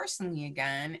them personally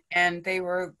again, and they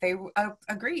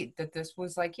agreed that this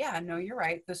was like, yeah, no, you're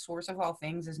right. The source of all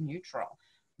things is neutral.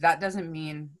 That doesn't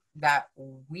mean that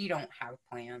we don't have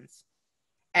plans.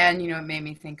 And, it made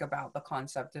me think about the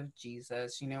concept of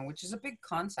Jesus, which is a big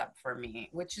concept for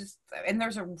me, and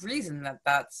there's a reason that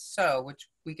that's so, which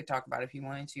we could talk about if you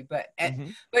wanted to, but at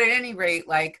any rate,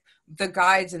 like the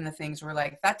guides and the things were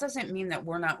like, that doesn't mean that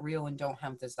we're not real and don't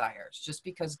have desires. Just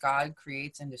because God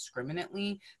creates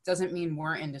indiscriminately doesn't mean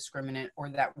we're indiscriminate or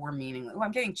that we're meaningless. Oh,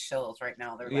 I'm getting chills right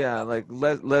now. They're like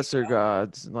lesser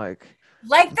gods, like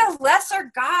the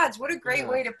lesser gods. What a great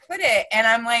way to put it. And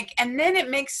I'm like, and then it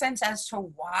makes sense as to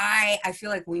why I feel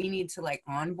like we need to like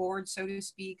onboard, so to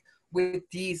speak, with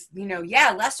these,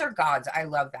 lesser gods. I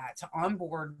love that, to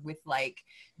onboard with like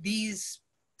these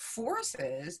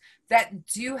forces that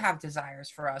do have desires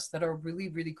for us that are really,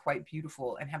 really quite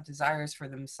beautiful, and have desires for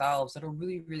themselves that are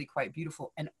really, really quite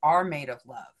beautiful and are made of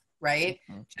love. Right?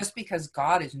 Just because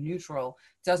God is neutral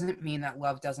doesn't mean that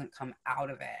love doesn't come out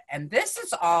of it. And this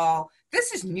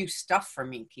is new stuff for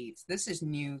me, Keats. This is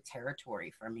new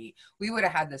territory for me. We would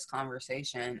have had this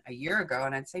conversation a year ago,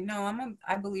 and I'd say, no,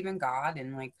 I believe in God,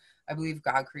 and like, I believe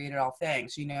God created all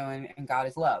things, and God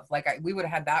is love. Like we would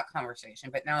have had that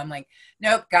conversation, but now I'm like,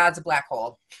 nope, God's a black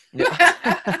hole.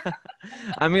 Yeah.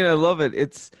 I mean, I love it.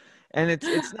 It's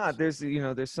not,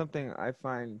 there's something I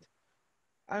find,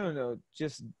 I don't know,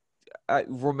 just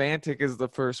romantic is the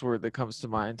first word that comes to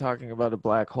mind, talking about a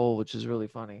black hole, which is really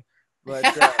funny, but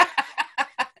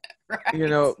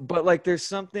right. But like there's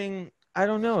something, I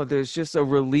don't know, there's just a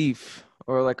relief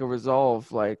or like a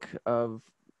resolve, like of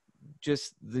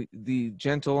just the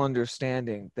gentle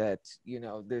understanding that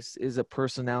this is a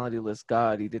personalityless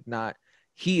God.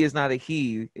 He is not a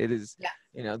he. It is,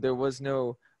 there was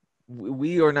no,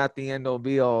 we are not the end all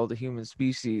be all, the human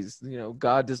species.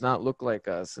 God does not look like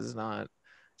us,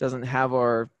 doesn't have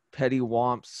our petty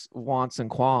wants and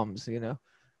qualms, and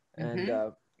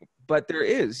but there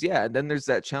is, then there's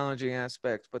that challenging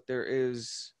aspect, but there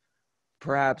is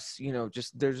perhaps,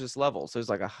 there's just levels. There's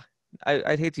like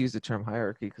I'd hate to use the term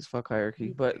hierarchy because fuck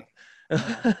hierarchy, but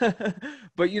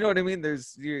but you know what I mean?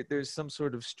 There's some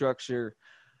sort of structure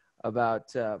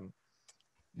about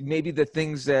maybe the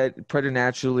things that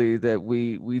preternaturally that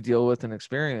we deal with and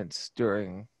experience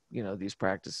during these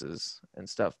practices and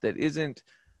stuff that isn't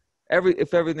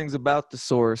if everything's about the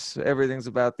source, everything's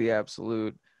about the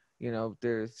absolute,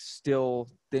 there's still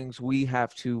things we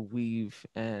have to weave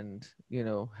and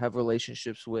have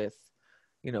relationships with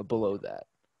below that.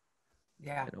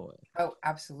 Yeah. Oh,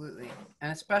 absolutely.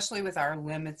 And especially with our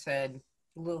limited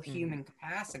little human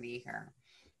capacity here.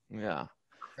 Yeah.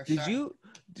 Did you,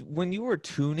 when you were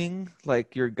tuning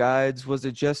like your guides, was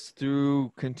it just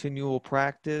through continual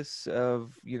practice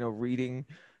of, reading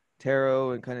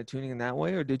tarot and kind of tuning in that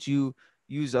way? Or did you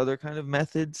use other kind of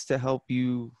methods to help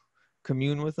you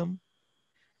commune with them?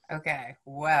 Okay.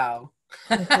 Well,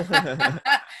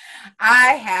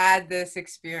 I had this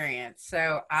experience.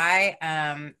 So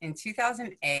I, in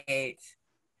 2008,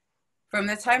 from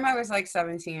the time I was like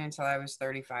 17 until I was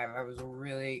 35, I was a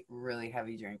really, really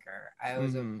heavy drinker. I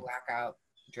was a blackout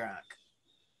drunk.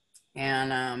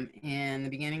 And in the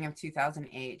beginning of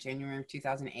 2008, January of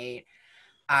 2008,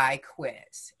 I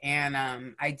quit. And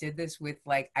I did this with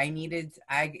like, I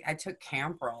took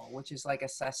Camprol, which is like a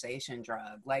cessation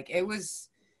drug. Like it was,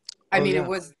 it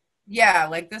was,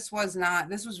 like this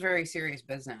was very serious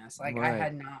business. Like I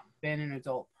had not been an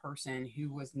adult person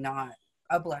who was not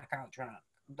a blackout drunk,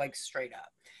 like straight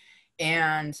up.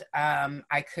 And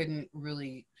I couldn't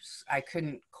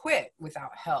quit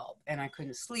without help, and I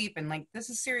couldn't sleep. And like, this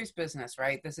is serious business,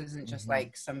 right? This isn't just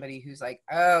like somebody who's like,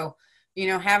 oh, you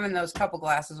know, having those couple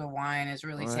glasses of wine is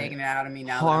really taking it out of me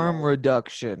now. Harm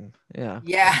reduction. Yeah.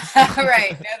 Yeah,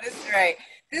 right. No, this is right.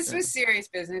 This was serious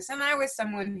business, and I was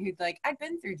someone who'd like I'd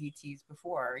been through DTs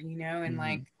before, you know, and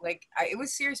it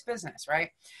was serious business, right?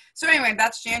 So anyway,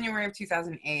 that's January of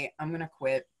 2008. I'm gonna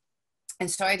quit,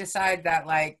 and so I decide that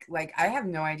like I have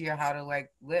no idea how to like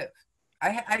live.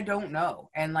 I don't know,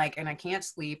 and I can't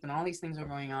sleep, and all these things are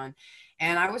going on.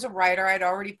 And I was a writer. I'd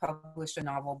already published a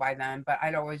novel by then, but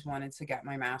I'd always wanted to get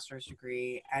my master's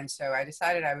degree, and so I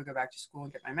decided I would go back to school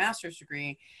and get my master's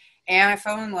degree. And I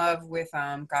fell in love with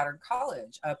Goddard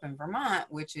College up in Vermont,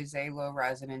 which is a low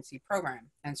residency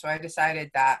program. And so I decided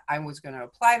that I was going to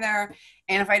apply there.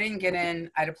 And if I didn't get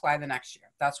in, I'd apply the next year.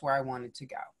 That's where I wanted to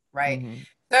go. Right. Mm-hmm.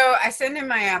 So I send in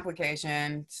my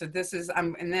application. So this is,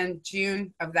 and then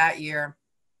June of that year,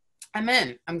 I'm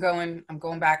in. I'm going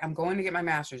back. I'm going to get my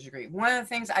master's degree. One of the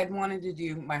things I'd wanted to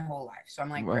do my whole life. So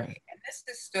I'm like, great. And this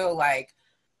is still like,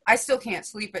 I still can't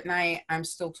sleep at night. I'm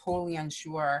still totally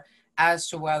unsure as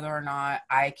to whether or not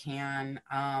I can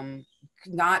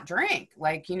not drink.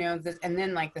 Like, you know, and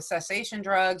then like the cessation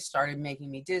drugs started making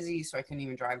me dizzy, so I couldn't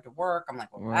even drive to work. I'm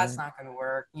like, well, that's not going to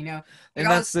work, you know. And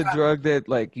that's the drug that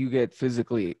like you get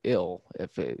physically ill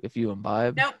if you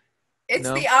imbibe. No, it's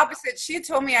the opposite. She had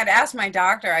told me, I'd asked my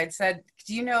doctor, I'd said,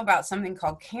 do you know about something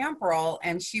called Camprol?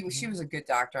 And she was a good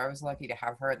doctor. I was lucky to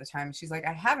have her at the time. She's like,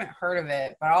 I haven't heard of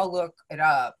it, but I'll look it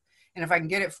up. And if I can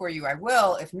get it for you, I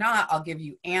will. If not, I'll give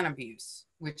you Antabuse,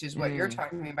 which is what you're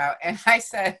talking about. And I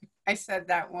said,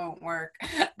 that won't work.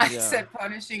 I said,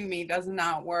 punishing me does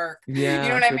not work. Yeah, you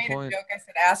know what I made a joke? I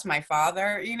said, ask my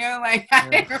father, you know, like, I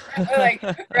didn't really, like,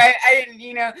 right. I didn't,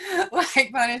 you know,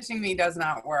 like punishing me does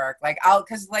not work. Like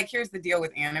cause like, here's the deal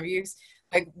with Antabuse.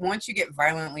 Like once you get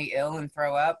violently ill and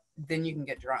throw up, then you can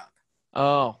get drunk.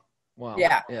 Oh, wow.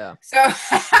 Yeah. Yeah. So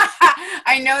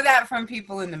I know that from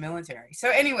people in the military. So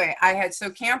anyway,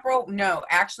 Camprol, no,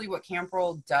 actually what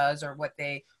Camprol does, or what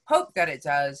they hope that it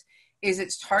does, is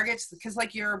it targets, because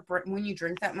like when you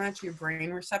drink that much, your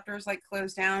brain receptors like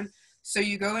close down. So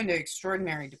you go into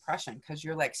extraordinary depression because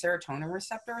your like serotonin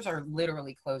receptors are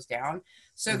literally closed down.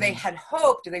 So they had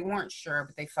hoped, they weren't sure,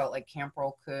 but they felt like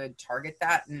Camprol could target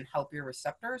that and help your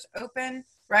receptors open,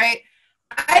 right?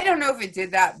 I don't know if it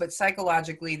did that, but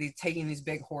psychologically, taking these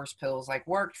big horse pills like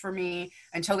worked for me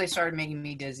until they started making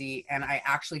me dizzy, and I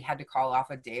actually had to call off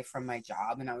a day from my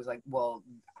job. And I was like, well,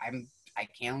 I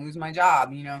can't lose my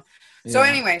job, you know? Yeah. So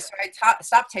anyway, so I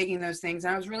stopped taking those things,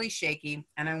 and I was really shaky.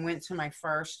 And I went to my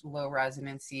first low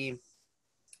residency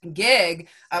gig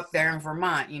up there in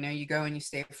Vermont. You know, you go and you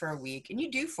stay for a week, and you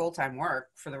do full-time work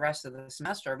for the rest of the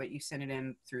semester, but you send it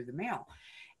in through the mail.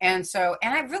 And so,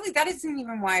 and that isn't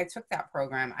even why I took that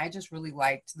program. I just really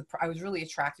I was really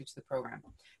attracted to the program.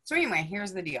 So anyway,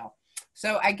 here's the deal.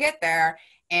 So I get there,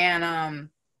 and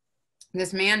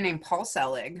this man named Paul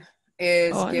Selig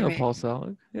is I know Paul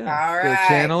Selig. Yeah. All right.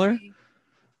 The channeler?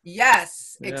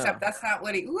 Yes, except that's not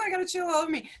what I got to chill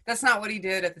over me. That's not what he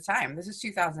did at the time. This is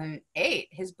 2008.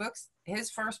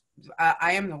 His first,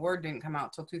 I Am the Word didn't come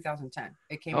out till 2010.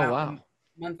 It came out. Wow.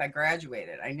 Month I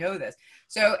graduated. I know this.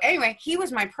 So anyway, he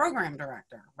was my program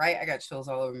director, right? I got chills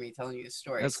all over me telling you the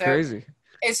story. That's crazy.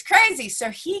 It's crazy. So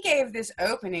he gave this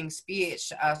opening speech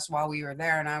to us while we were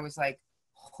there, and I was like,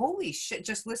 holy shit,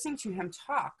 just listening to him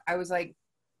talk. I was like,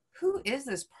 who is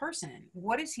this person?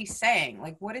 What is he saying?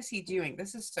 Like, what is he doing?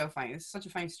 This is so funny. This is such a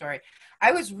funny story.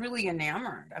 I was really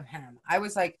enamored of him. I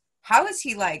was like, how is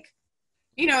he like,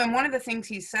 you know, and one of the things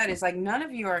he said is like, none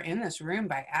of you are in this room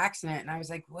by accident. And I was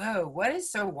like, whoa, what is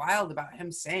so wild about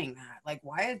him saying that? Like,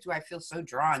 why do I feel so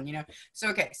drawn, you know? So,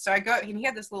 okay. So I go, and he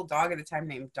had this little dog at the time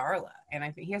named Darla. And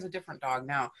I think he has a different dog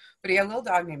now, but he had a little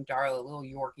dog named Darla, a little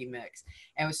Yorkie mix.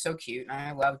 And it was so cute. And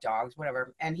I love dogs,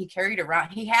 whatever. And he carried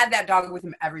around, he had that dog with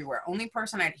him everywhere. Only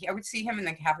person I would see him in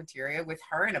the cafeteria with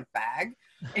her in a bag.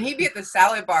 And he'd be at the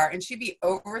salad bar, and she'd be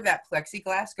over that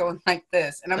plexiglass going like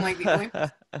this. And I'm like, the only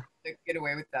person to get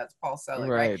away with that's Paul Selig,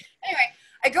 right? Anyway,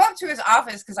 I go up to his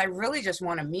office because I really just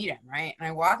want to meet him, right? And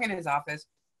I walk in his office,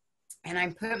 and I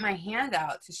put my hand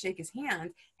out to shake his hand,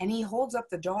 and he holds up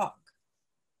the dog.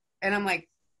 And I'm like,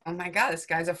 oh my God, this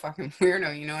guy's a fucking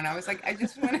weirdo, you know? And I was like, I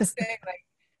just want to say, like,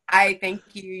 I thank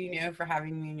you, you know, for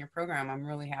having me in your program. I'm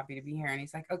really happy to be here. And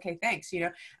he's like, okay, thanks. You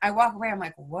know, I walk away. I'm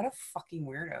like, what a fucking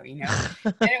weirdo, you know?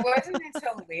 And it wasn't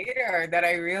until later that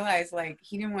I realized, like,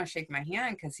 he didn't want to shake my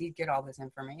hand because he'd get all this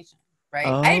information, right?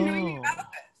 Oh. I didn't know anything about this,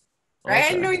 right? Okay. I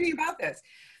didn't know anything about this.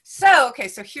 So, okay,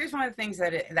 so here's one of the things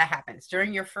that happens.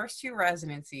 During your first 2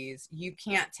 residencies, you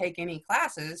can't take any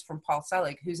classes from Paul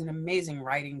Selig, who's an amazing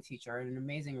writing teacher and an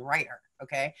amazing writer,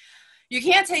 okay? you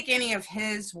can't take any of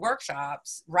his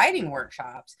workshops, writing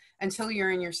workshops, until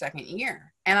you're in your second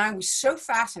year. And I was so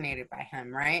fascinated by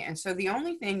him, right? And so the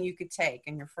only thing you could take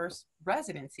in your first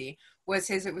residency was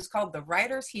it was called the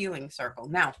Writer's Healing Circle.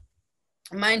 Now,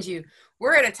 mind you,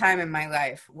 we're at a time in my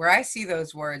life where I see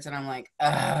those words and I'm like,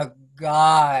 oh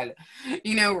God,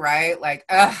 right? Like,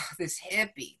 this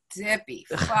hippie, dippy,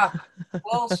 fuck,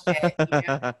 bullshit,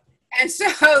 And so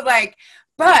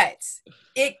but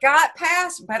it got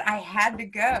passed, but I had to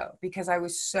go because I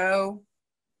was so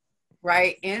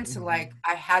into I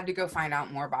had to go find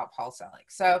out more about Paul Selig.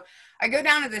 So I go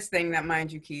down to this thing that,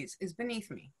 mind you, Keats, is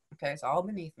beneath me. Okay, it's all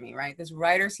beneath me, right? This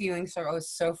Writer's Healing Circle is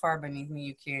so far beneath me,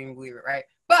 you can't even believe it, right?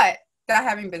 But that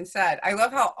having been said, I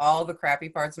love how all the crappy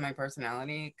parts of my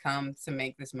personality come to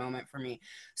make this moment for me.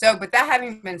 So, but that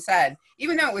having been said,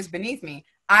 even though it was beneath me,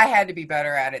 I had to be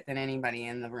better at it than anybody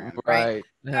in the room, right?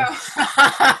 Yeah.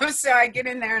 So I get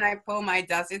in there and I pull my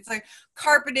desk. It's a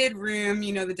carpeted room,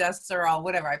 the desks are all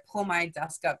whatever. I pull my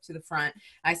desk up to the front.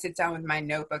 I sit down with my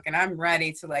notebook and I'm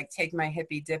ready to take my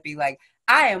hippy dippy,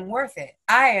 I am worth it.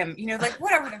 I am,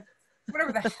 whatever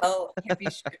the hell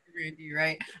hippie shit you're gonna do,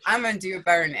 right? I'm gonna do it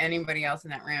better than anybody else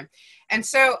in that room. And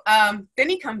so then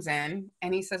he comes in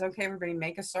and he says, okay, everybody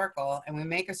make a circle. And we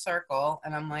make a circle.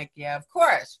 And I'm like, yeah, of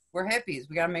course, we're hippies.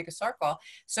 We gotta make a circle.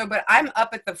 So, but I'm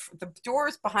up at the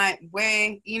doors behind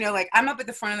I'm up at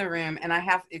the front of the room and I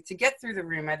have to get through the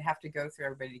room. I'd have to go through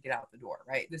everybody to get out the door,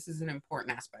 right? This is an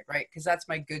important aspect, right? Because that's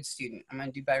my good student. I'm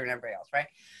gonna do better than everybody else, right?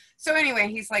 So anyway,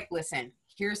 he's like, listen,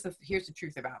 here's the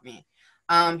truth about me.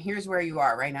 Here's where you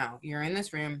are right now. You're in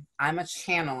this room. I'm a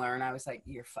channeler. And I was like,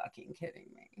 you're fucking kidding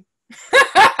me.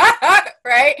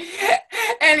 Right?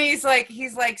 And he's like,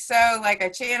 so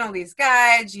I channel these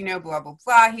guides, blah, blah,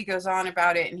 blah. He goes on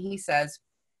about it. And he says,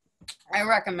 I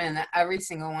recommend that every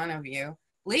single one of you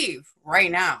leave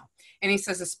right now. And he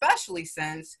says, especially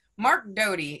since Mark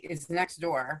Doty is next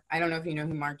door. I don't know if you know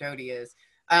who Mark Doty is.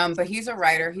 But he's a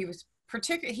writer. He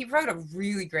wrote a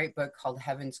really great book called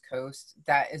Heaven's Coast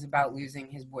that is about losing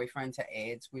his boyfriend to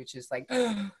AIDS, which is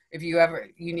if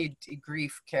you need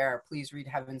grief care, please read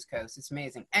Heaven's Coast. It's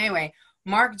amazing. Anyway,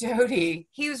 Mark Doty,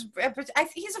 he's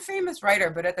a famous writer,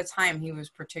 but at the time he was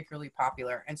particularly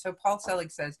popular. And so Paul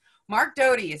Selig says, Mark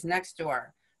Doty is next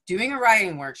door doing a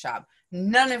writing workshop.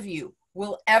 None of you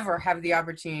will ever have the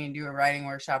opportunity to do a writing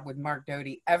workshop with Mark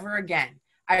Doty ever again.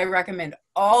 I recommend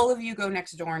all of you go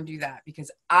next door and do that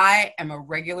because I am a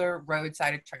regular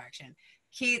roadside attraction.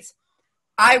 Keats,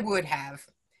 I would have,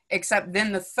 except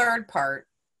then the third part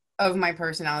of my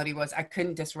personality was I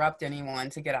couldn't disrupt anyone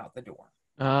to get out the door.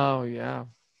 Oh, yeah.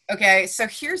 Okay, so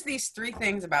here's these three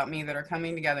things about me that are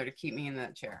coming together to keep me in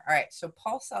that chair. All right, so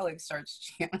Paul Selig starts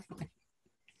channeling.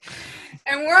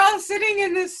 And we're all sitting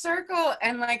in this circle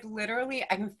and literally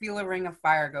I can feel a ring of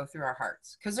fire go through our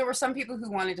hearts because there were some people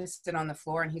who wanted to sit on the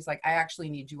floor and he's like, I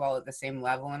actually need you all at the same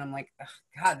level. And I'm like,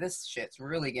 oh, God, this shit's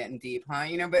really getting deep, huh?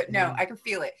 But no, I can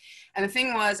feel it. And the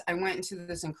thing was, I went into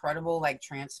this incredible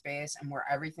trance space and where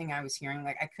everything I was hearing,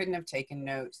 I couldn't have taken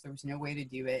notes. There was no way to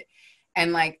do it.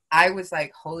 And I was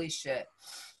like, holy shit.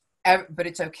 But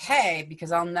it's okay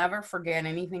because I'll never forget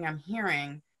anything I'm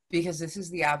hearing because this is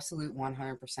the absolute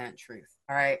 100% truth.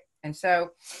 All right. And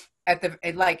so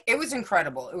it was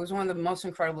incredible. It was one of the most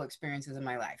incredible experiences in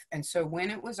my life. And so when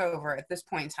it was over at this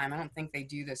point in time, I don't think they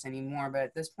do this anymore, but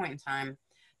at this point in time,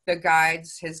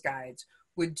 his guides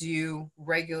would do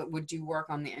work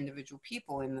on the individual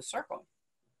people in the circle.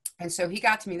 And so he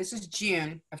got to me, this is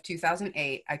June of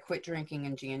 2008. I quit drinking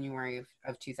in January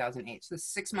of 2008. So this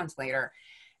is 6 months later.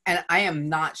 And I am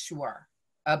not sure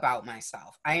about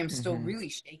myself. I am still really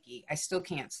shaky. I still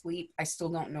can't sleep. I still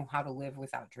don't know how to live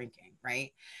without drinking.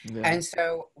 Right. Yeah. And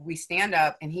so we stand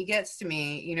up and he gets to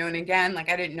me, and again,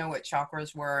 I didn't know what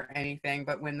chakras were or anything,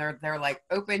 but when they're like,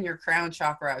 open your crown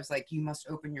chakra, I was like, you must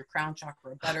open your crown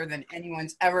chakra better than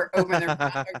anyone's ever opened their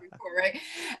crown chakra before. Right.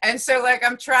 And so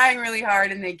I'm trying really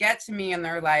hard and they get to me and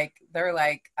they're like,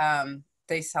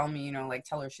 they tell me,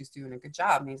 tell her she's doing a good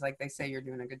job. And he's like, they say you're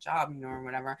doing a good job, or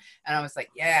whatever. And I was like,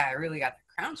 yeah, I really got the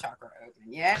crown chakra open.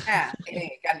 Yeah.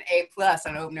 Hey, got an A+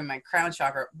 on opening my crown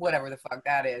chakra, whatever the fuck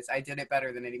that is. I did it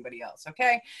better than anybody else.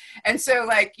 Okay. And so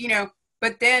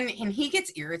but then, and he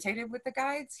gets irritated with the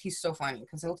guides. He's so funny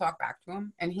because he'll talk back to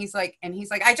him. And he's like,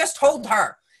 I just told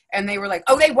her. And they were like,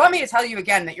 oh, they want me to tell you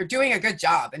again that you're doing a good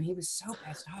job. And he was so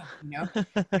pissed off,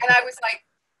 And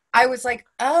I was like,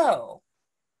 oh,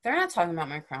 they're not talking about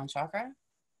my crown chakra.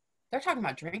 They're talking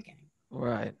about drinking.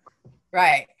 Right.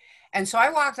 Right. And so I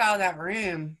walked out of that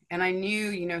room and I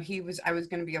knew, I was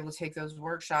going to be able to take those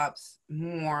workshops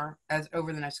more as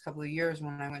over the next couple of years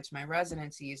when I went to my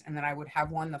residencies, and that I would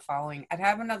have one I'd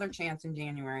have another chance in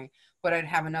January, but I'd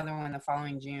have another one the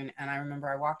following June. And I remember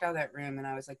I walked out of that room and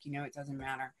I was like, it doesn't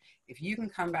matter. If you can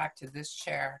come back to this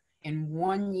chair in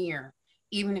 1 year,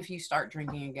 even if you start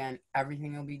drinking again,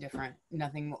 everything will be different.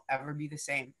 Nothing will ever be the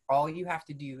same. All you have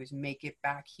to do is make it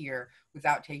back here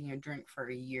without taking a drink for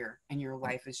a year, and your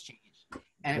life has changed.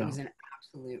 And it was an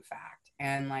absolute fact.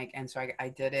 And so I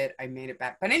did it. I made it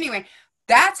back. But anyway,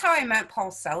 that's how I met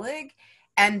Paul Selig,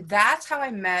 and that's how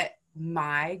I met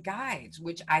my guides,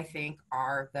 which I think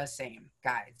are the same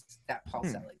guides that Paul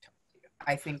Selig told.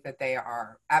 I think that they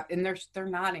are, and they're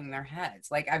nodding their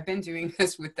heads. Like, I've been doing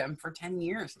this with them for 10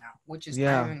 years now, which is kind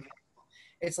of incredible.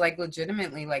 It's like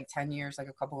legitimately like 10 years, like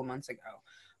a couple of months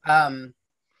ago.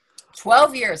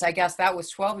 12 years, I guess that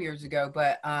was 12 years ago.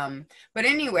 But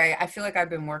anyway, I feel like I've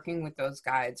been working with those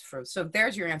guides so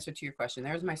there's your answer to your question.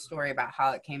 There's my story about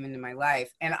how it came into my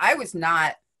life. And I was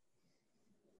not,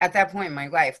 at that point in my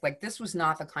life, like, this was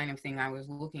not the kind of thing I was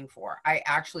looking for. I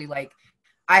actually,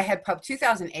 I had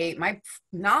 2008, my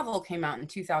novel came out in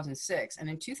 2006. And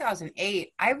in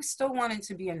 2008, I still wanted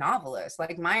to be a novelist.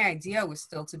 Like, my idea was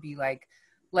still to be like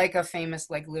a famous,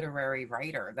 literary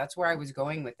writer. That's where I was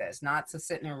going with this, not to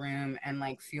sit in a room and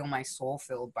feel my soul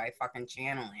filled by fucking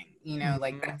channeling,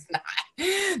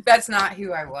 that's not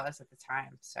who I was at the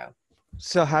time.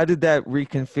 So how did that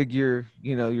reconfigure,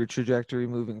 your trajectory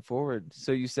moving forward?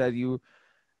 So you said you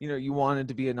wanted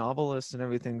to be a novelist and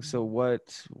everything. So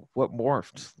what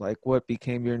morphed? What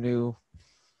became your new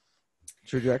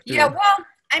trajectory? Yeah, well,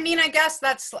 I mean, I guess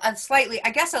that's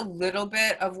a little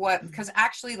bit of what, because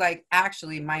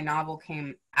actually my novel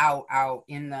came out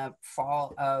in the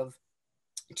fall of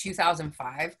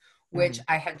 2005, which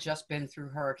I had just been through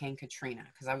Hurricane Katrina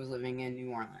because I was living in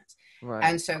New Orleans. Right.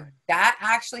 And so that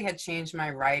actually had changed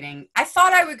my writing. I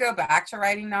thought I would go back to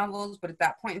writing novels, but at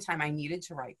that point in time, I needed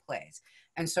to write plays.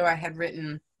 And so I had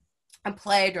written a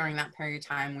play during that period of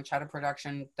time, which had a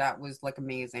production that was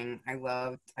amazing. I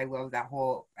loved that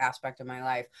whole aspect of my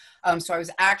life. So I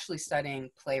was actually studying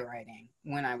playwriting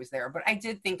when I was there, but I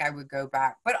did think I would go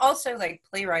back. But also,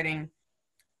 playwriting,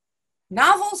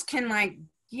 novels can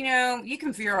you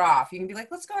can veer off. You can be like,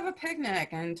 let's go have a picnic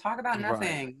and talk about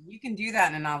nothing. Right. You can do that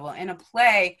in a novel. In a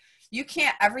play, you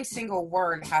can't. Every single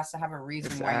word has to have a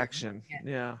reason. It's why. Action.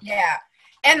 Yeah.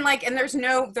 And there's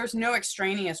no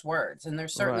extraneous words, and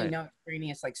there's certainly no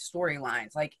extraneous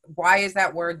storylines. Why is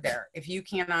that word there? If you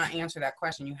cannot answer that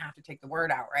question, you have to take the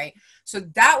word out, right? So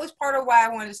that was part of why I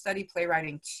wanted to study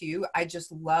playwriting too. I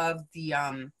just love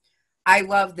I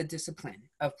love the discipline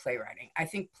of playwriting. I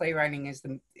think playwriting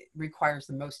requires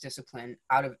the most discipline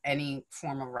out of any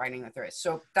form of writing that there is.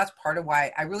 So that's part of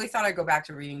why I really thought I'd go back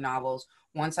to writing novels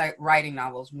once I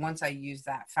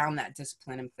found that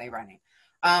discipline in playwriting.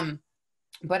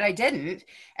 But I didn't.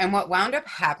 And what wound up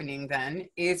happening then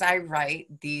is I write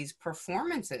these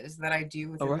performances that I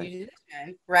do with a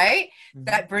musician, right? Mm-hmm.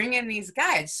 That bring in these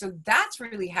guides. So that's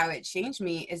really how it changed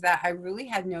me, is that I really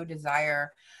had no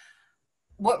desire.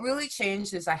 What really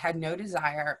changed is I had no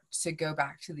desire to go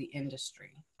back to the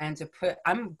industry and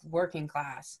I'm working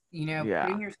class,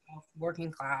 putting yourself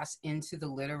working class into the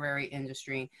literary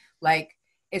industry.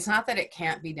 It's not that it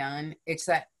can't be done. It's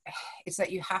that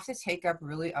you have to take up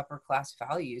really upper class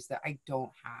values that I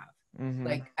don't have.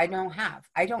 Mm-hmm. I don't have.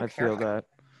 I don't care. I feel that.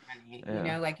 Money.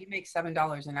 Yeah. You make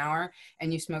 $7 an hour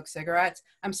and you smoke cigarettes.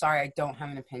 I'm sorry, I don't have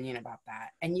an opinion about that.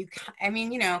 And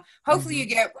hopefully you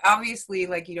get, obviously,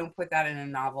 you don't put that in a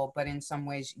novel, but in some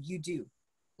ways you do.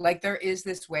 There is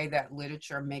this way that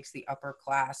literature makes the upper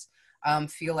class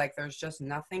feel like there's just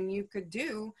nothing you could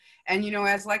do. And,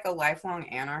 as a lifelong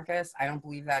anarchist, I don't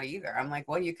believe that either. I'm like,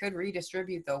 well, you could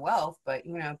redistribute the wealth, but,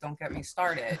 don't get me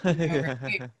started.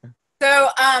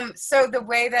 So the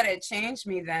way that it changed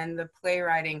me then, the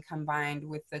playwriting combined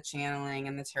with the channeling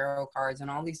and the tarot cards and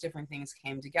all these different things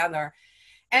came together.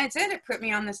 And it put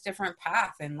me on this different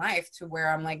path in life to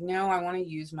where I'm like, no, I want to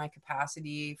use my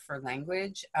capacity for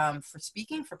language, for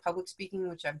speaking, for public speaking,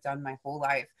 which I've done my whole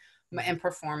life, and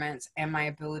performance, and my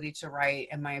ability to write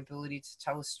and my ability to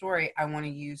tell a story. I want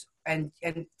to use, and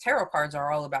tarot cards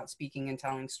are all about speaking and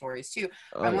telling stories too.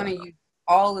 I want to use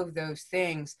all of those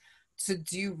things to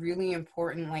do really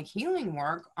important healing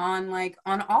work on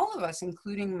all of us,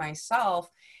 including myself,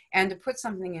 and to put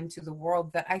something into the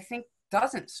world that I think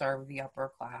doesn't serve the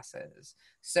upper classes.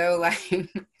 So if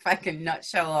I can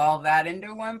nutshell all that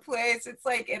into one place,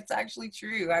 it's actually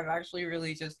true. I've actually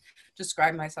really just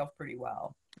described myself pretty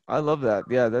well. I love that.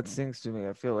 Yeah, that sings to me.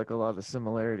 I feel a lot of the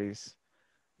similarities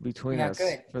between Yeah, us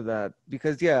good. for that,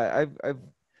 because yeah, I've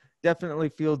definitely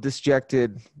feel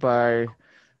disjected by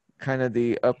kind of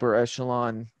the upper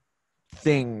echelon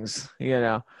things,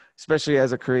 especially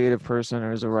as a creative person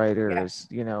or as a writer, Yeah. as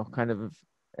kind of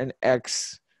an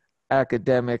ex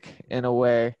academic in a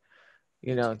way.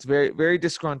 Me too. It's very, very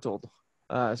disgruntled,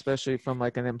 especially from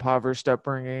like an impoverished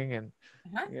upbringing. And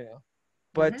Uh-huh. you know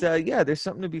but Hmm. yeah, there's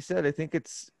something to be said. I think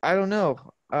I don't know,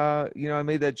 I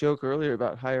made that joke earlier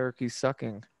about hierarchy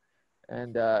sucking,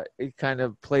 and it kind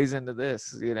of plays into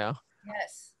this.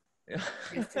 Yes.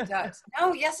 Yes, it does.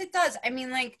 No, yes, it does. I mean,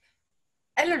 like,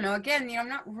 I don't know. Again, I'm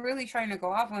not really trying to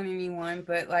go off on anyone,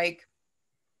 but like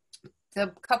the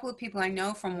couple of people I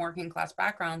know from working class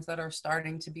backgrounds that are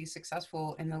starting to be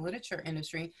successful in the literature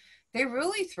industry, they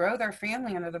really throw their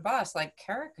family under the bus like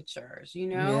caricatures,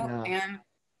 Yeah, and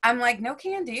I'm like, no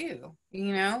can do,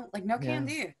 like no can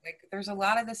yeah, do. Like there's a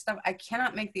lot of this stuff. I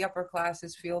cannot make the upper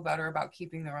classes feel better about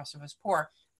keeping the rest of us poor.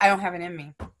 I don't have it in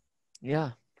me.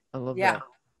 yeah. I love Yeah. that.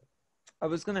 I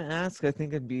was gonna ask, I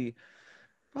think it'd be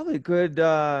probably a good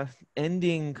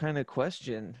ending kind of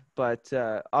question, but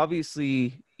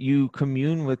obviously you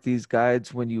commune with these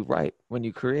guides when you write, when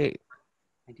you create.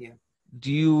 I do.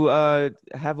 Do you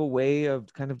have a way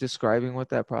of kind of describing what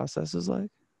that process is like?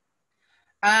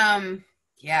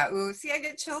 Yeah. Ooh, see, I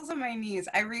get chills on my knees.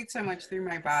 I read so much through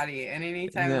my body, and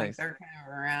anytime like Nice. they're kind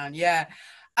of around, yeah.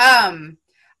 Um,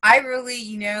 I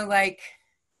really, like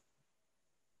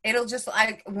it'll just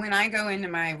like when I go into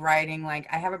my writing, like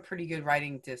I have a pretty good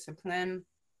writing discipline,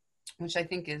 which I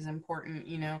think is important,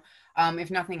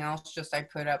 if nothing else, just I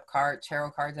put up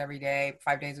tarot cards every day,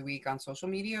 5 days a week on social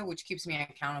media, which keeps me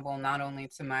accountable not only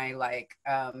to my like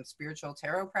spiritual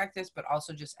tarot practice, but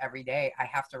also just every day I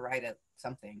have to write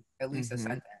something, at least a Mm-hmm.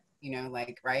 sentence,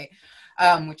 like, right.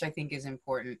 Which I think is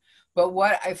important. But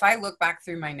what if I look back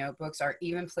through my notebooks or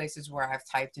even places where I've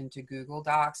typed into Google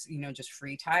Docs, just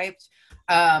free typed,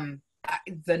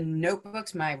 the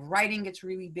notebooks, my writing gets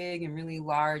really big and really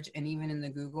large, and even in the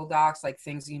Google Docs, like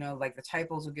things, like the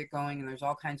typos will get going, and there's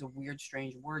all kinds of weird,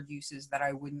 strange word uses that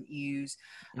I wouldn't use.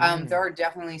 There Mm. are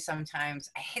definitely sometimes.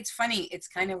 It's funny. It's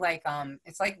kind of like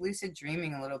it's like lucid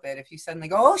dreaming a little bit. If you suddenly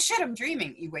go, "Oh shit, I'm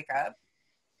dreaming," you wake up,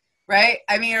 right?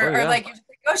 I mean, Oh or yeah. like, you're just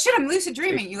like, "Oh shit, I'm lucid It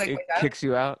dreaming," you like it wake up. kicks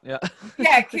you out. Yeah.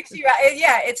 Yeah, it kicks you out.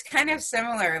 Yeah, it's kind of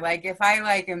similar. Like if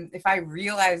I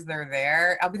realize they're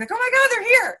there, I'll be like, "Oh my god, they're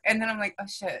here!" And then I'm like, "Oh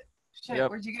shit, Yep.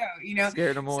 where'd you go?"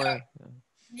 Scared them So away.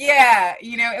 yeah,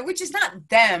 which is not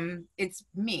them, it's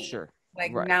me. Sure.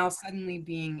 Like Right. now suddenly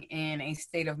being in a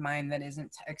state of mind that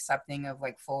isn't accepting of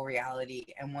like full reality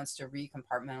and wants to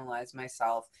recompartmentalize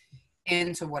myself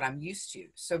into what I'm used to.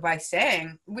 So by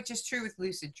saying, which is true with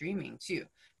lucid dreaming too,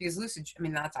 because I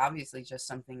mean, that's obviously just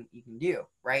something you can do,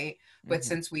 right? But Mm-hmm.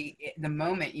 since the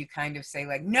moment you kind of say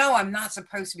like, no, I'm not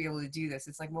supposed to be able to do this,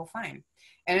 it's like, well, fine.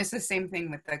 And it's the same thing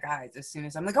with the guys. As soon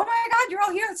as I'm like, oh my God, you're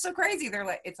all here. It's so crazy. They're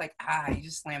like, it's like, you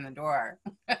just slam the door.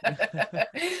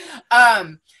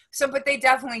 um, but they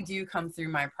definitely do come through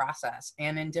my process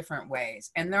and in different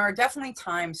ways. And there are definitely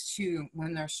times too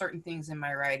when there's certain things in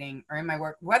my writing or in my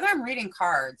work, whether I'm reading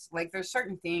cards, like there's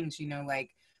certain things, like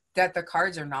that the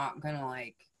cards are not gonna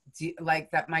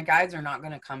like that my guides are not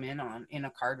gonna come in on in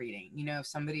a card reading. If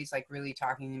somebody's like really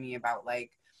talking to me about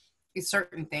like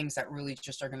certain things that really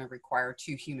just are gonna require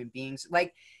two human beings,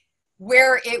 like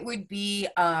where it would be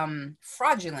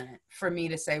fraudulent for me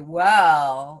to say,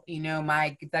 well,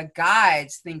 the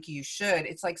guides think you should.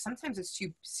 It's like sometimes it's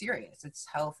too serious. It's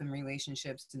health and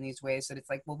relationships in these ways that it's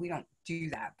like, well, we don't do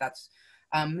that. That's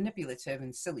manipulative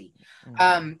and silly.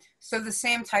 Mm-hmm. So the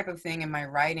same type of thing in my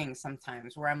writing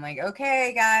sometimes where I'm like,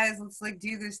 okay, guys, let's like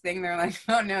do this thing. They're like,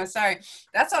 oh no, sorry.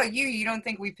 That's all you. You don't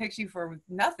think we picked you for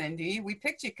nothing, do you? We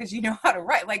picked you because you know how to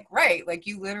write. Like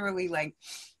you literally like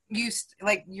you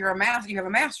have a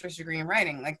master's degree in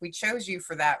writing, like we chose you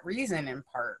for that reason in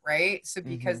part, right? So Mm-hmm.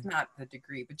 because not the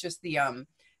degree but just the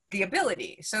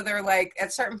ability. So they're like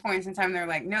at certain points in time they're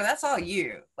like, no, that's all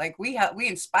you, like we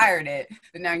inspired it,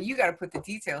 but now you got to put the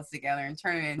details together and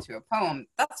turn it into a poem.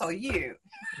 That's all you.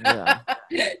 Yeah.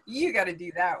 You got to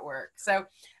do that work. So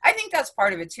I think that's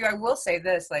part of it too. I will say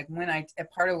this, like when a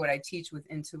part of what I teach with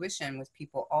intuition with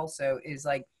people also is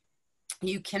like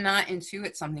you cannot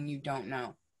intuit something you don't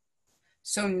know.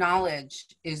 So knowledge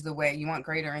is the way. You want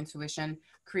greater intuition,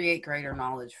 create greater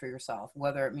knowledge for yourself,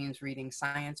 whether it means reading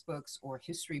science books or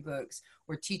history books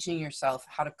or teaching yourself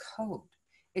how to code.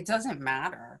 It doesn't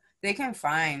matter. The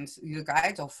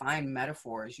guides will find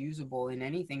metaphors usable in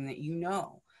anything that you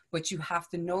know, but you have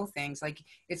to know things. Like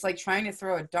it's like trying to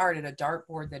throw a dart at a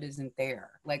dartboard that isn't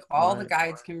there. Like all the Right.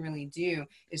 guides can really do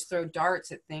is throw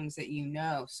darts at things that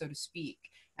so to speak.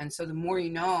 And so the more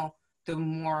you know, the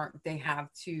more they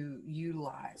have to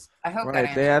utilize. I hope that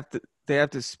Right. answers. They have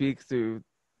to speak through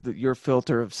your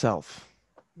filter of self.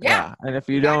 Yeah, Yeah. And if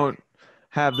you exactly. don't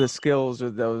have the skills or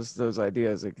those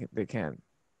ideas, they can't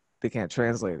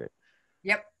translate it.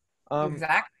 Yep, Um,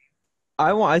 exactly.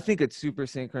 I think it's super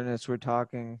synchronous. We're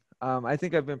talking. I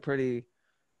think I've been pretty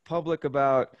public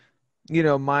about,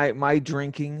 my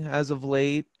drinking as of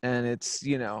late, and it's,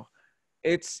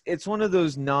 it's one of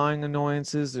those gnawing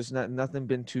annoyances. There's nothing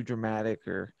been too dramatic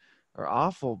or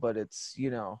awful, but it's,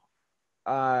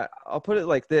 I'll put it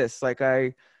like this: like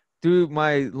through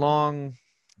my long,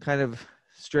 kind of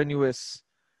strenuous,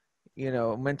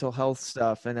 mental health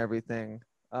stuff and everything,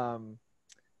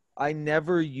 I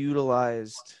never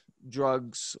utilized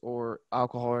drugs or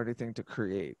alcohol or anything to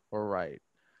create or write.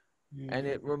 And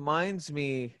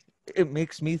Mhm. it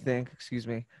makes me think, excuse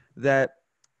me, that,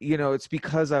 it's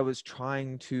because I was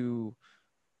trying to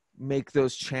make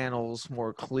those channels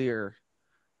more clear.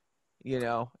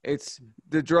 It's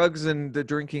the drugs and the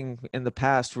drinking in the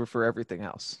past were for everything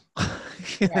else.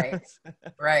 Right,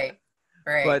 right,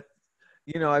 right. But,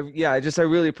 I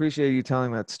really appreciate you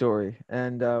telling that story.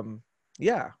 And,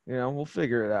 yeah, we'll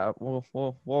figure it out. We'll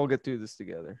all get through this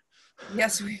together.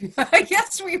 Yes, we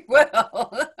yes we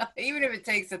will. Even if it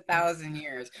takes 1,000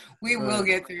 years, we All will right.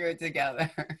 get through it together.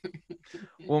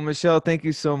 Well, Michelle, thank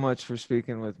you so much for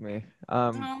speaking with me.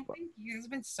 Oh, thank you. It's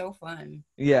been so fun.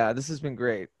 Yeah, this has been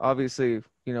great. Obviously,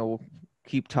 we'll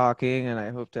keep talking, and I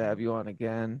hope to have you on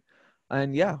again.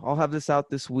 And yeah, I'll have this out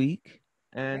this week.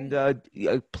 And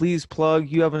Great. please plug.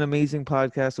 You have an amazing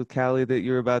podcast with Callie that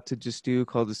you're about to just do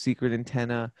called The Secret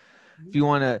Antenna. If you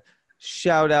want to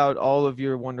shout out all of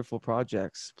your wonderful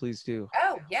projects, please do.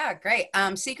 Oh, yeah, great.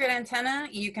 Secret Antenna,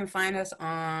 you can find us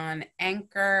on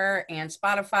Anchor and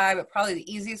Spotify, but probably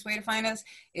the easiest way to find us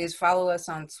is follow us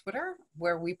on Twitter,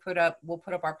 where we'll put up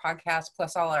our podcast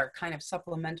plus all our kind of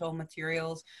supplemental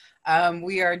materials.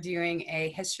 We are doing a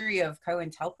history of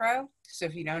COINTELPRO. So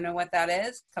if you don't know what that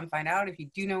is, come find out. If you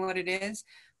do know what it is,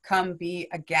 come be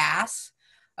aghast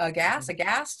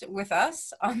with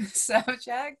us on the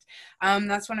subject.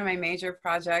 That's one of my major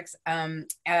projects.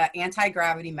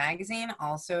 Anti-Gravity Magazine,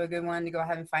 also a good one to go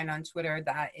ahead and find on Twitter.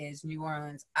 That is New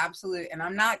Orleans absolute. And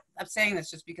I'm saying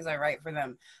this just because I write for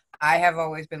them. I have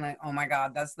always been like, oh my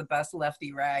God, that's the best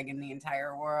lefty rag in the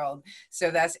entire world. So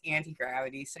that's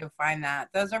Anti-Gravity. So find that.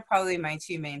 Those are probably my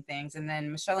two main things. And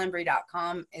then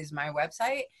MichelleEmbree.com is my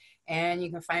website. And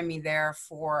you can find me there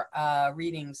for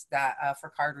readings for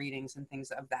card readings and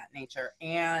things of that nature.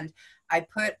 And I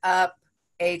put up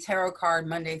a tarot card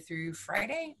Monday through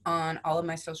Friday on all of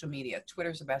my social media.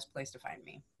 Twitter's the best place to find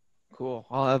me. Cool.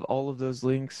 I'll have all of those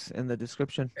links in the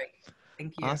description. Great.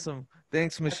 Thank you. Awesome.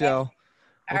 Thanks, Okay. Michelle.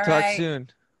 We'll All talk right. soon.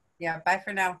 Yeah. Bye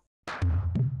for now.